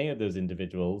DNA of those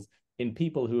individuals, in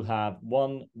people who have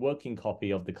one working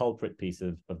copy of the culprit piece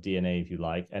of DNA, if you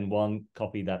like, and one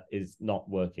copy that is not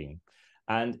working.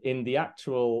 And in the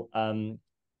actual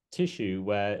tissue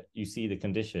where you see the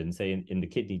condition, say in the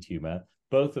kidney tumor,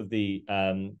 both of the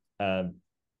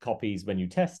copies, when you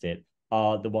test it,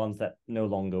 are the ones that no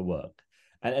longer work.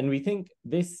 And we think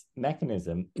this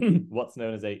mechanism, what's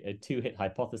known as a two-hit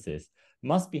hypothesis,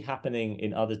 must be happening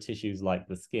in other tissues like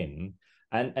the skin.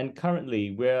 And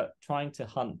currently, we're trying to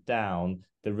hunt down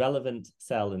the relevant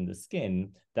cell in the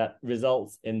skin that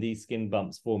results in these skin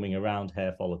bumps forming around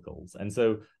hair follicles. And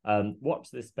so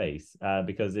watch this space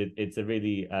because it's a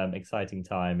really exciting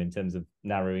time in terms of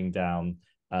narrowing down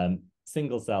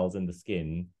single cells in the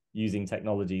skin using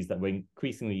technologies that we're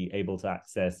increasingly able to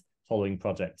access following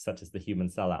projects such as the Human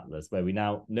Cell Atlas, where we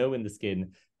now know in the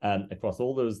skin across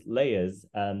all those layers,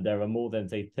 there are more than,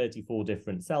 say, 34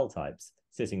 different cell types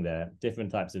sitting there, different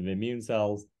types of immune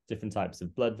cells, different types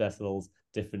of blood vessels,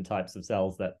 different types of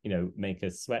cells that, make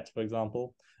us sweat, for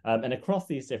example. And across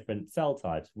these different cell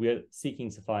types, we're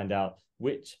seeking to find out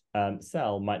which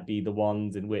cell might be the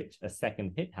ones in which a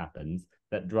second hit happens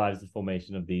that drives the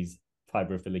formation of these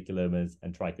fibrofolliculomas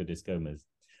and trichodiscomas.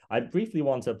 I briefly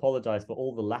want to apologize for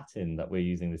all the Latin that we're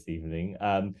using this evening,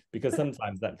 because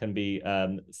sometimes that can be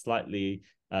slightly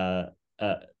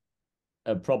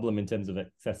a problem in terms of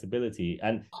accessibility.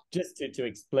 And just to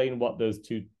explain what those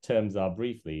two terms are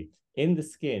briefly, in the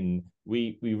skin,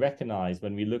 we recognize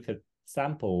when we look at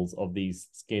samples of these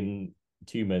skin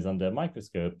tumors under a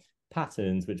microscope,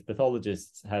 patterns which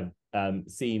pathologists have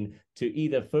seen to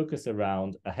either focus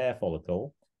around a hair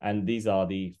follicle, and these are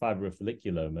the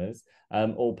fibrofolliculomas,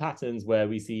 or patterns where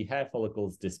we see hair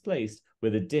follicles displaced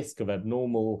with a disc of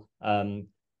abnormal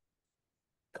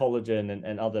collagen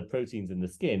and other proteins in the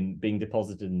skin being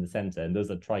deposited in the center, and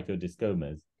those are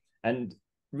trichodiscomas. And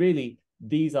really,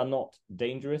 these are not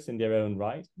dangerous in their own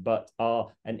right, but are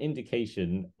an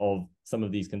indication of some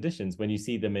of these conditions when you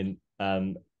see them in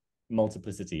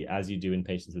multiplicity, as you do in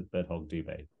patients with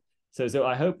Birt-Hogg-Dubé. So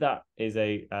I hope that is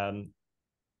a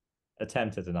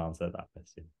attempt at an answer to that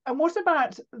question. And what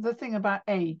about the thing about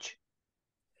age?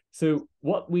 So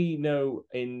what we know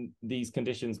in these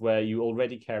conditions where you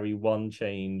already carry one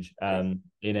change in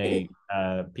a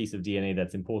piece of DNA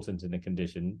that's important in a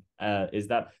condition is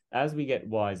that as we get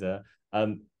wiser,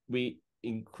 we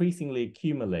increasingly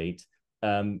accumulate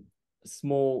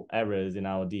small errors in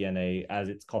our DNA as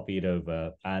it's copied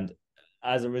over. And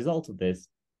as a result of this,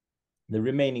 the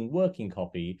remaining working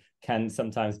copy can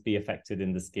sometimes be affected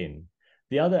in the skin.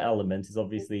 The other element is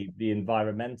obviously the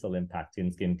environmental impact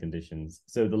in skin conditions.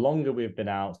 So the longer we've been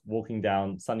out walking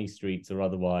down sunny streets or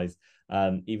otherwise,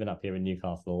 even up here in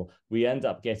Newcastle, we end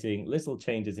up getting little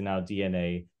changes in our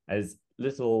DNA as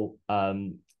little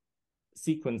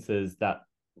sequences that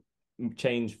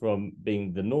change from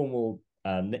being the normal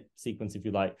sequence, if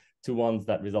you like, to ones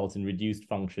that result in reduced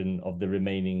function of the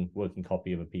remaining working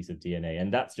copy of a piece of DNA.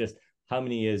 And that's just how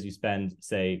many years you spend,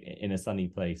 say, in a sunny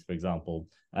place, for example.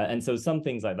 And so some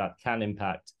things like that can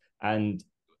impact and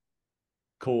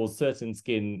cause certain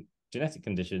skin genetic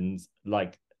conditions,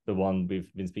 like the one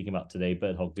we've been speaking about today,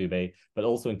 Birt-Hogg-Dubé, but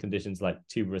also in conditions like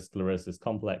tuberous sclerosis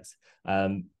complex,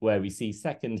 where we see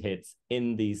second hits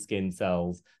in these skin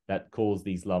cells that cause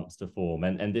these lumps to form.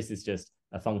 And this is just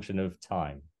a function of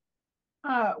time.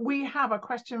 We have a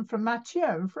question from Mathieu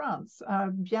in France.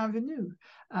 Bienvenue,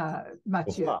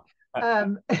 Mathieu.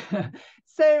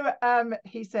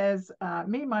 He says,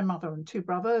 me, my mother and two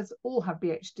brothers all have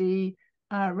BHD.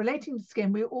 Relating to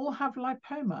skin, we all have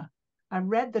lipoma. I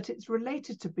read that it's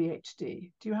related to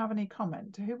BHD. Do you have any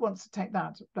comment? Who wants to take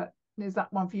that? But is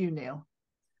that one for you, Neil?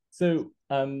 So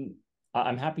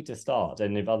I'm happy to start,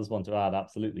 and if others want to add,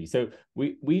 absolutely. So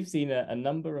we've seen a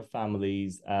number of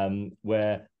families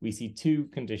where we see two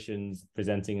conditions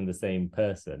presenting in the same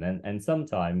person, and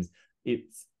sometimes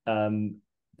it's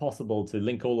possible to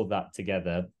link all of that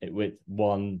together with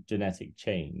one genetic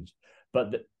change.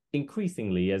 But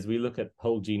increasingly, as we look at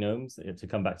whole genomes, to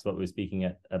come back to what we were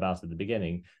speaking about at the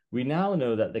beginning, we now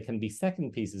know that there can be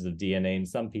second pieces of DNA in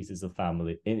some pieces of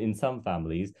family, in some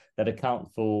families, that account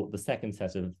for the second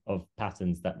set of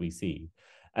patterns that we see.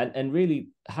 And really,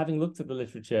 having looked at the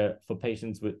literature for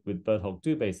patients with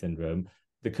Birt-Hogg-Dubé syndrome,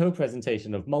 the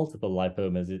co-presentation of multiple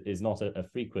lipomas is not a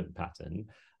frequent pattern.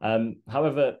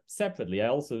 However, separately, I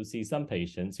also see some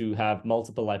patients who have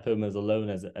multiple lipomas alone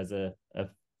as a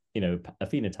a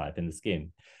phenotype in the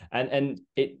skin. And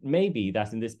it may be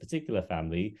that in this particular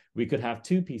family, we could have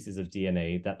two pieces of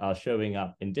DNA that are showing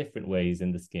up in different ways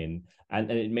in the skin,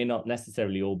 and it may not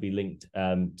necessarily all be linked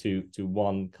to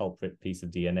one culprit piece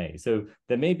of DNA. So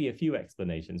there may be a few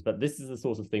explanations, but this is the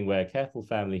sort of thing where careful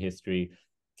family history,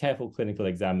 careful clinical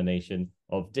examination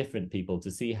of different people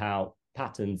to see how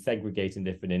patterns segregate in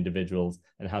different individuals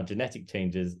and how genetic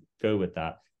changes go with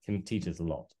that can teach us a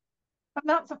lot. And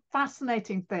that's a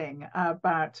fascinating thing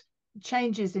about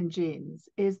changes in genes,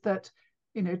 is that,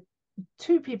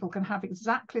 two people can have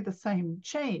exactly the same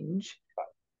change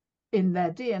in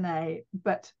their DNA,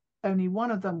 but only one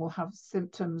of them will have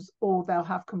symptoms, or they'll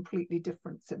have completely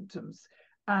different symptoms.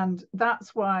 And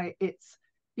that's why it's,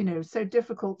 so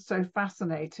difficult, so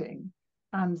fascinating,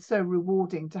 and so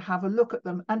rewarding to have a look at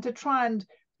them and to try and,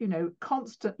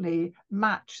 constantly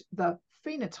match the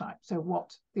phenotype, so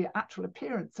what the actual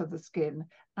appearance of the skin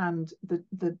and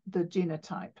the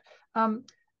genotype.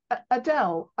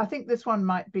 Adele, I think this one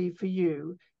might be for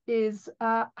you, is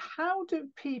how do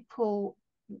people,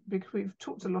 because we've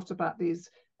talked a lot about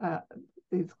these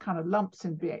kind of lumps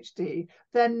in BHD,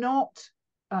 they're not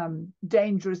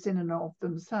dangerous in and of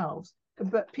themselves,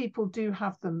 but people do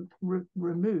have them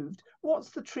removed.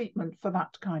 What's the treatment for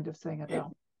that kind of thing,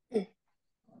 Adele?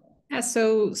 Yeah,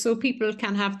 so people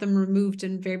can have them removed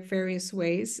in various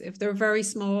ways. If they're very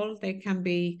small, they can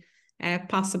be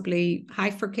possibly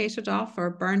hyfurcated off or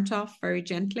burnt off very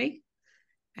gently.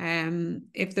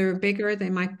 If they're bigger, they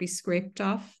might be scraped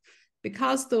off.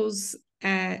 Because those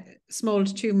small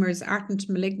tumors aren't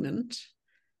malignant,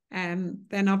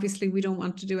 then obviously we don't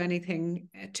want to do anything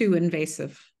too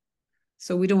invasive.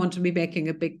 So we don't want to be making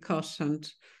a big cut and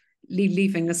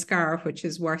leaving a scar, which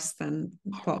is worse than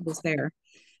what was there.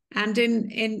 And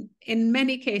in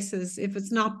many cases, if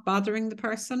it's not bothering the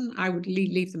person, I would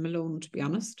leave them alone, to be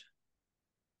honest.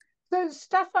 So,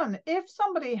 Stefan, if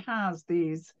somebody has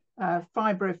these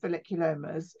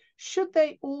fibrofolliculomas, should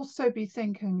they also be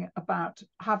thinking about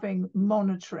having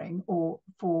monitoring or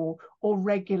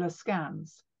regular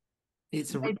scans?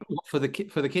 It's for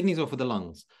the kidneys or for the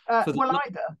lungs? Either.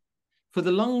 For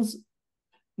the lungs,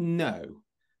 no.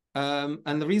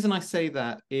 And the reason I say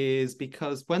that is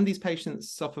because when these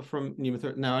patients suffer from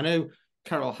pneumothorax, now I know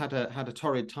Carol had a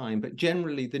torrid time, but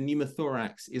generally the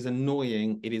pneumothorax is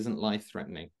annoying. It isn't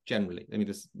life-threatening, generally. I mean,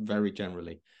 just very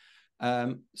generally.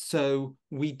 So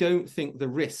we don't think the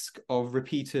risk of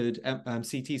repeated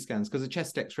CT scans, because a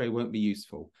chest X-ray won't be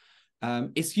useful.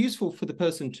 It's useful for the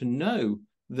person to know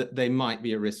that they might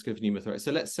be at risk of pneumothorax.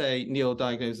 So let's say Neil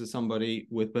diagnoses somebody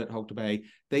with Birt-Hogg-Dubé,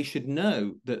 they should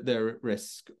know that they're at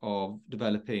risk of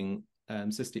developing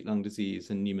cystic lung disease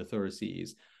and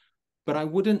pneumothoraces. But I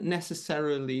wouldn't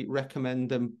necessarily recommend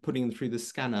them putting them through the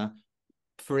scanner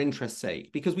for interest's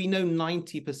sake, because we know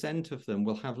 90% of them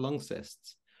will have lung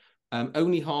cysts.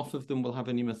 Only half of them will have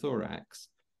a pneumothorax.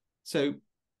 So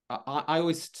I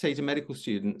always say to medical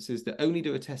students is that only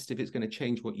do a test if it's going to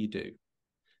change what you do.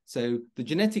 So the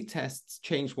genetic tests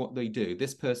change what they do.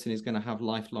 This person is going to have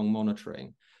lifelong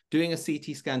monitoring. Doing a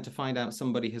CT scan to find out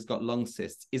somebody has got lung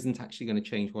cysts isn't actually going to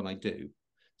change what I do.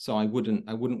 So I wouldn't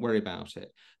worry about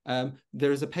it.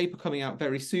 There is a paper coming out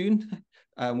very soon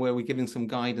where we're giving some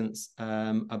guidance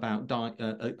about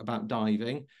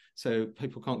diving. So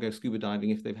people can't go scuba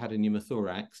diving if they've had a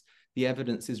pneumothorax. The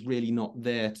evidence is really not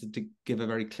there to give a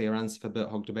very clear answer for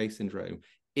Birt-Hogg-Dubé syndrome.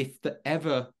 If that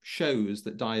ever shows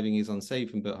that diving is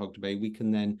unsafe in Birt-Hogg-Dubé, we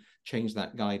can then change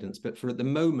that guidance. But for at the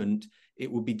moment,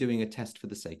 it will be doing a test for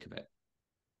the sake of it.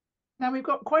 Now, we've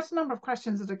got quite a number of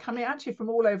questions that are coming actually from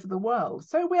all over the world.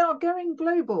 So we are going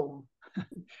global.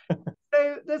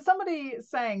 So there's somebody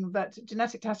saying that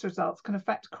genetic test results can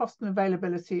affect cost and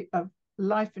availability of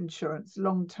life insurance,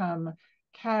 long-term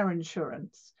care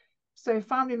insurance. So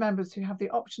family members who have the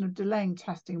option of delaying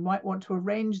testing might want to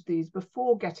arrange these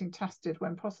before getting tested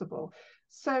when possible.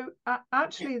 So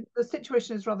actually, the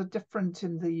situation is rather different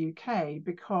in the UK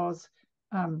because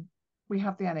we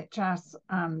have the NHS,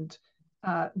 and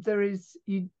there is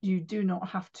you do not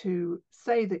have to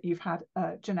say that you've had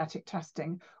genetic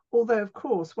testing. Although, of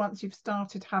course, once you've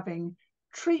started having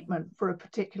treatment for a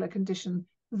particular condition,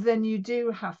 then you do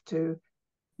have to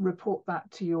report that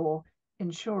to your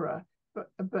insurer.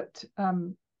 But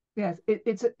yes,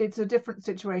 it's a different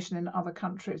situation in other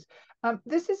countries.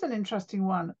 This is an interesting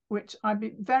one, which I'd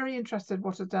be very interested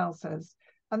what Adele says.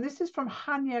 And this is from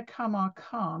Hania Kamar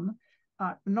Khan.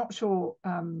 I'm not sure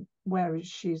where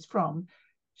she's from.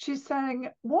 She's saying,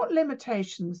 what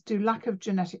limitations do lack of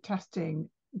genetic testing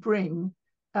bring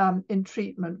in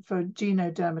treatment for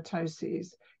genodermatoses?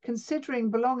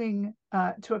 considering belonging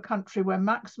to a country where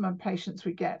maximum patients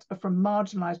we get are from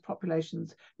marginalised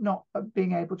populations not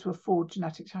being able to afford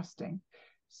genetic testing.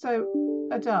 So,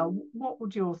 Adele, what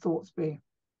would your thoughts be?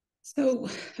 So,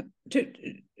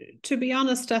 to be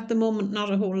honest, at the moment,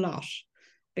 not a whole lot,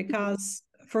 because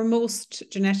for most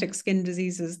genetic skin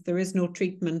diseases, there is no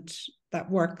treatment that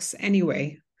works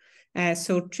anyway.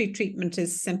 So treatment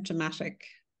is symptomatic.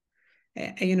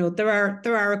 You know, there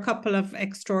are a couple of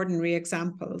extraordinary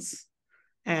examples,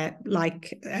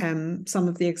 like some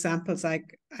of the examples I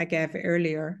gave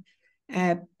earlier.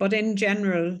 But in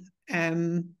general,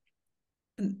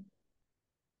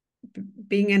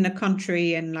 being in a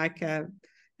country, in like a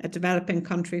developing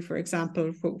country, for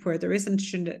example, where there isn't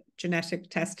genetic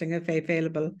testing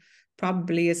available,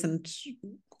 probably isn't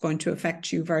going to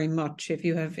affect you very much if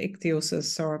you have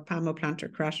ichthyosis or palmoplantar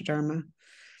keratoderma.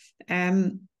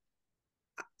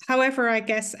 However, I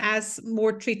guess as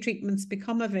more treatments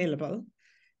become available,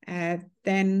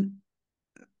 then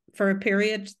for a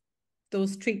period,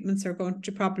 those treatments are going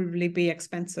to probably be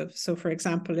expensive. So, for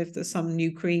example, if there's some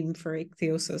new cream for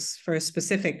ichthyosis for a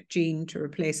specific gene to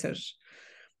replace it,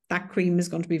 that cream is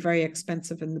going to be very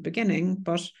expensive in the beginning,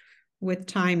 but with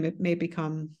time it may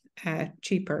become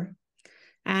cheaper.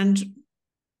 And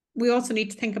we also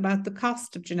need to think about the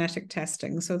cost of genetic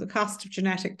testing. So the cost of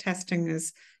genetic testing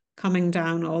is coming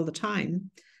down all the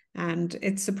time. And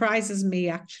it surprises me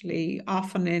actually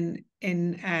often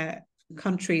in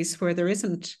countries where there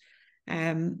isn't,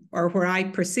 or where I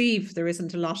perceive there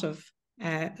isn't a lot of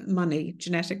money,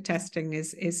 genetic testing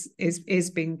is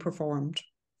being performed.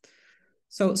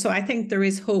 So I think there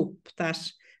is hope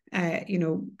that you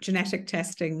know, genetic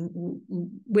testing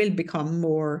will become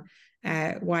more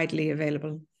widely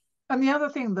available. And the other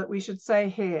thing that we should say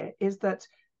here is that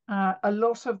a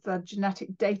lot of the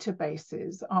genetic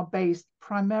databases are based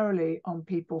primarily on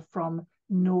people from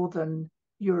Northern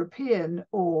European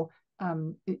or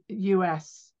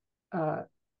US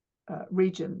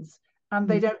regions, and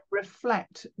they don't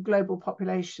reflect global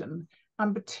population.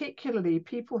 And particularly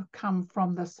people who come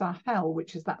from the Sahel,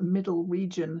 which is that middle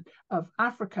region of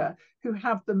Africa, who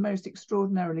have the most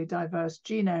extraordinarily diverse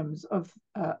genomes of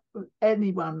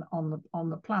anyone on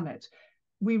the planet.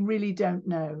 We really don't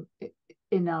know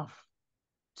enough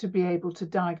to be able to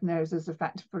diagnose as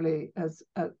effectively as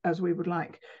we would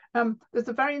like. There's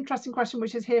a very interesting question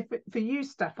which is here for you,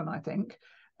 Stefan, I think.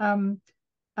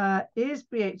 Is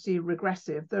BHD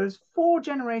regressive? There's 4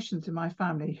 generations in my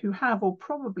family who have or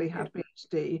probably had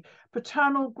BHD.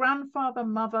 Paternal grandfather,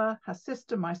 mother, her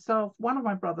sister, myself, one of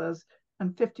my brothers,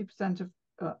 and 50% of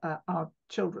our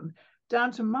children.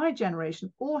 Down to my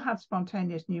generation, all had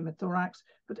spontaneous pneumothorax,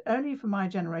 but only for my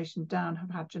generation down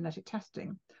have had genetic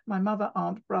testing. My mother,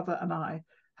 aunt, brother, and I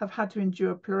have had to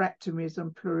endure pleurectomies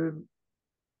and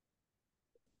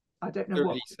I don't know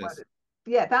what the word is.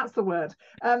 Yeah, that's the word.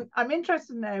 I'm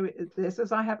interested to know this,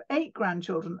 as I have 8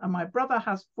 grandchildren and my brother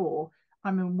has 4.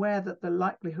 I'm aware that the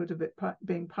likelihood of it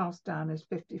being passed down is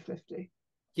 50-50.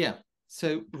 Yeah,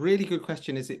 so really good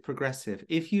question. Is it progressive?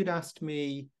 If you'd asked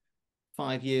me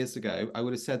 5 years ago, I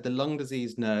would have said the lung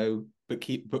disease, no, but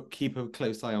keep a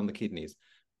close eye on the kidneys.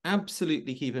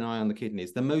 Absolutely keep an eye on the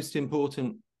kidneys. The most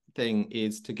important thing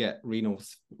is to get renal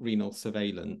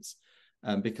surveillance,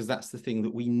 because that's the thing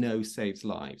that we know saves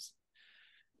lives.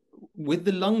 With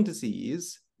the lung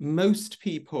disease, most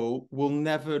people will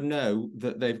never know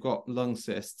that they've got lung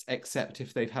cysts except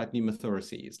if they've had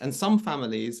pneumothoraces. And some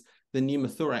families, the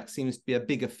pneumothorax seems to be a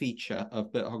bigger feature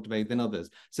of Birt-Hogg-Dubé than others.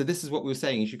 So this is what we were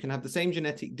saying, is you can have the same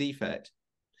genetic defect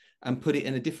and put it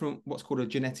in a different, what's called a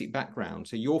genetic background.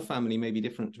 So your family may be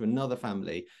different to another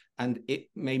family, and it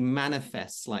may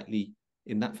manifest slightly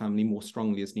in that family more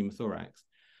strongly as pneumothorax.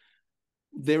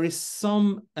 There is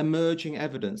some emerging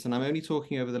evidence, and I'm only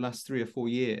talking over the last 3 or 4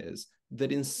 years,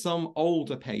 that in some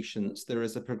older patients, there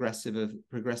is a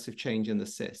progressive change in the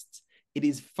cysts. It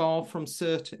is far from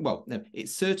certain. Well, no, it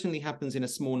certainly happens in a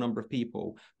small number of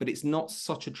people, but it's not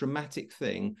such a dramatic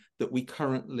thing that we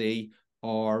currently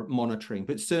are monitoring.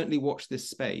 But certainly watch this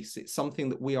space. It's something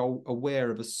that we are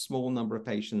aware of. A small number of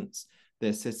patients,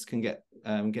 their cysts can get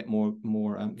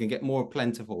more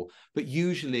plentiful, but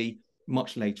usually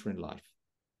much later in life.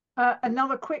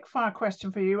 Another quick fire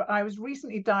question for you. I was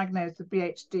recently diagnosed with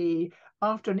BHD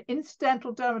after an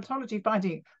incidental dermatology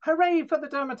finding. Hooray for the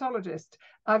dermatologist.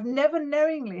 I've never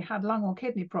knowingly had lung or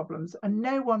kidney problems, and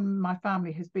no one in my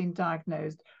family has been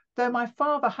diagnosed, though my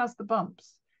father has the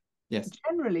bumps. Yes.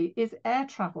 Generally, is air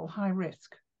travel high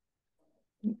risk?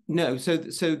 No, so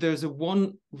there's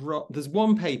one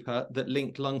paper that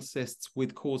linked lung cysts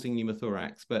with causing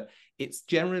pneumothorax, but it's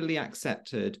generally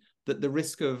accepted that the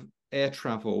risk of air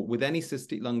travel with any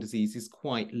cystic lung disease is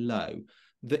quite low.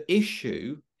 The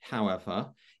issue, however,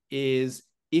 is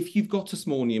if you've got a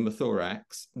small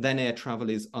pneumothorax, then air travel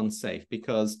is unsafe,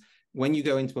 because when you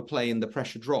go into a plane, the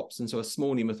pressure drops, and so a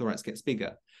small pneumothorax gets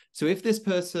bigger. So if this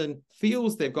person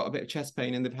feels they've got a bit of chest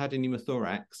pain and they've had a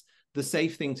pneumothorax, the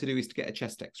safe thing to do is to get a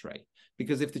chest x-ray,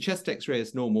 because if the chest x-ray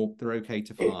is normal, they're okay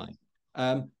to fly.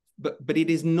 But it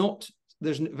is not,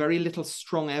 there's very little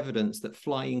strong evidence that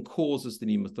flying causes the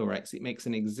pneumothorax. It makes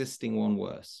an existing one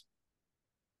worse.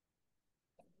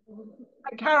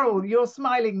 Carol, you're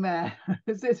smiling there.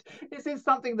 Is this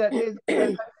something that is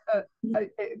a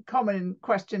common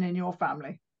question in your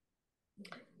family?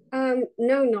 No,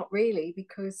 not really,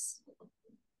 because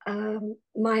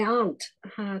my aunt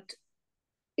had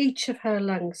each of her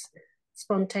lungs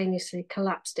spontaneously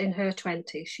collapsed in her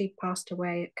 20s. She passed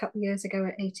away a couple of years ago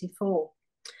at 84.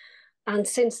 And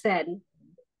since then,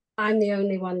 I'm the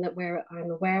only one that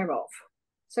I'm aware of.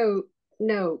 So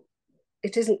no,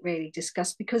 it isn't really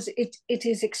discussed, because it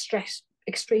is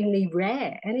extremely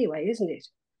rare anyway, isn't it?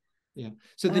 Yeah.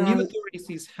 So the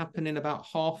pneumothoraces happen in about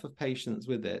half of patients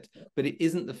with it, but it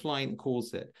isn't the flying that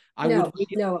causes it.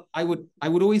 I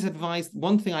would always advise,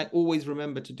 one thing I always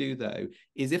remember to do though,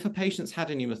 is if a patient's had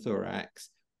a pneumothorax,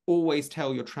 always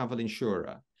tell your travel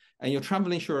insurer, and your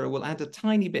travel insurer will add a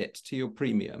tiny bit to your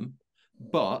premium,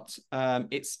 but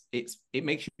it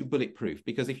makes you bulletproof,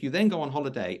 because if you then go on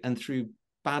holiday and through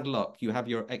bad luck you have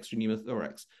your extra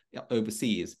pneumothorax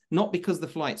overseas, not because the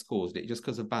flights caused it, just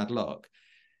because of bad luck,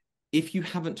 if you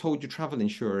haven't told your travel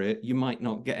insurer, you might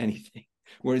not get anything.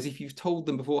 Whereas if you've told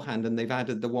them beforehand and they've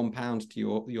added the £1 to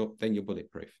your then you're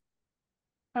bulletproof.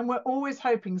 And we're always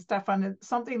hoping, Stefan, that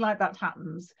something like that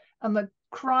happens and the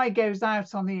cry goes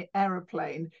out on the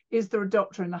aeroplane, is there a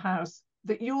doctor in the house,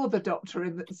 that you're the doctor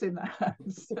that's in the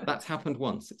house. That's happened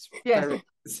once. It's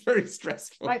very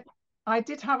stressful. I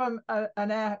did have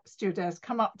an air stewardess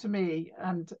come up to me,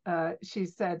 and she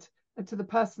said to the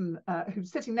person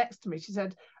who's sitting next to me, she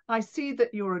said, "I see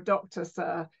that you're a doctor,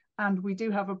 sir, and we do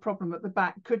have a problem at the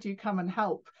back. Could you come and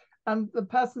help?" And the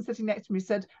person sitting next to me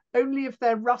said, "Only if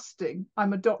they're rusting.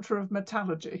 I'm a doctor of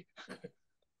metallurgy."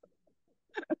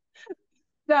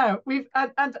 Now,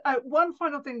 one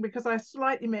final thing, because I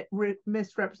slightly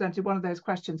misrepresented one of those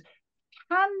questions.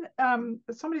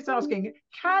 Somebody's asking,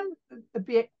 can the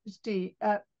BHD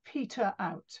peter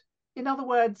out? In other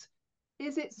words,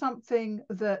 is it something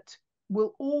that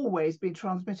will always be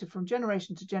transmitted from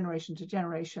generation to generation to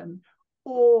generation,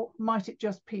 or might it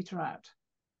just peter out?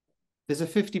 There's a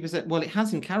 50%, well, it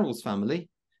has in Carol's family.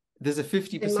 There's a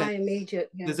 50%. In my immediate,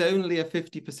 yeah. There's only a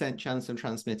 50% chance of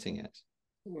transmitting it.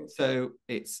 So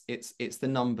it's the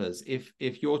numbers.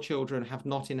 If your children have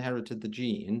not inherited the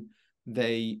gene,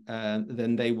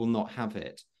 then they will not have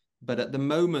it. But at the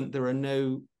moment, there are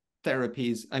no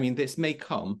therapies. I mean, this may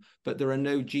come, but there are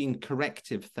no gene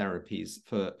corrective therapies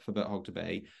for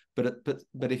Birt-Hogg-Dubé.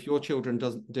 But if your children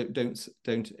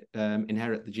don't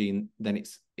inherit the gene, then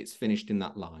it's finished in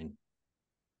that line.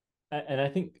 And I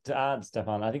think, to add,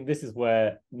 Stefan, I think this is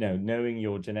where knowing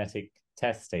your genetic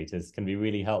test status can be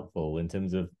really helpful in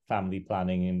terms of family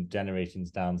planning and generations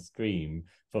downstream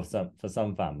for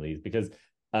some families, because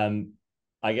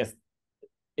I guess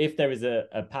if there is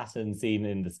a pattern seen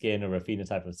in the skin or a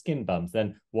phenotype of skin bumps,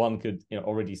 then one could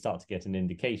already start to get an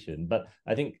indication. But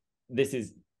I think this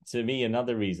is, to me,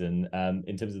 another reason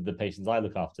in terms of the patients I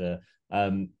look after,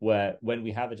 where when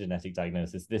we have a genetic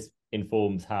diagnosis, this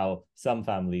informs how some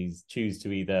families choose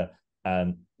to either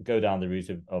go down the route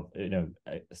of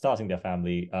starting their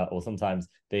family, or sometimes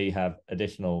they have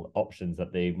additional options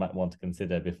that they might want to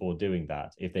consider before doing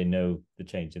that if they know the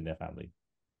change in their family.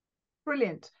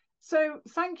 Brilliant. So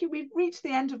thank you. We've reached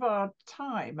the end of our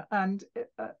time, and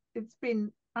it's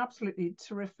been absolutely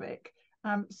terrific.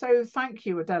 So thank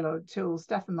you, Adela O'Toole,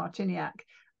 Stefan Marciniak,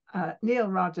 Neil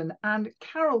Rajan, and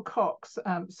Carol Cox,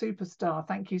 superstar.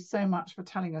 Thank you so much for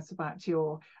telling us about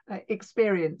your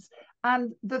experience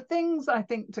and the things I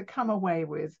think to come away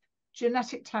with.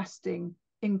 Genetic testing,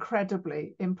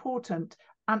 incredibly important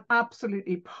and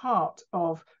absolutely part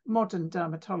of modern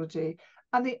dermatology.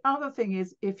 And the other thing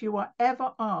is, if you are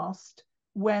ever asked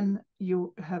when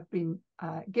you have been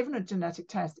given a genetic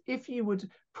test, if you would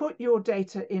put your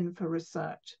data in for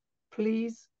research,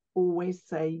 please always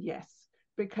say yes.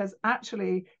 Because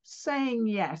actually saying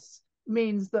yes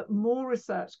means that more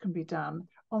research can be done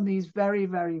on these very,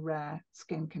 very rare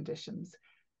skin conditions.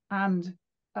 And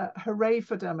hooray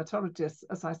for dermatologists,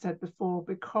 as I said before,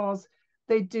 because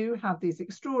they do have these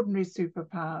extraordinary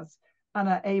superpowers and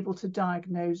are able to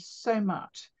diagnose so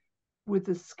much, with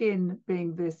the skin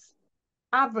being this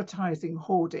advertising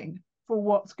hoarding for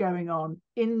what's going on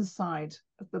inside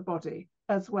of the body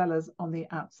as well as on the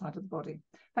outside of the body.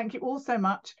 Thank you all so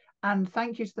much, and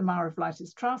thank you to the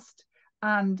Myrovlytis Trust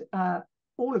and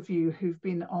all of you who've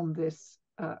been on this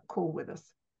call with us.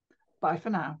 Bye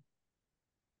for now.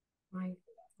 Bye.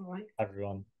 All right.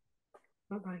 Everyone.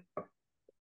 Bye-bye.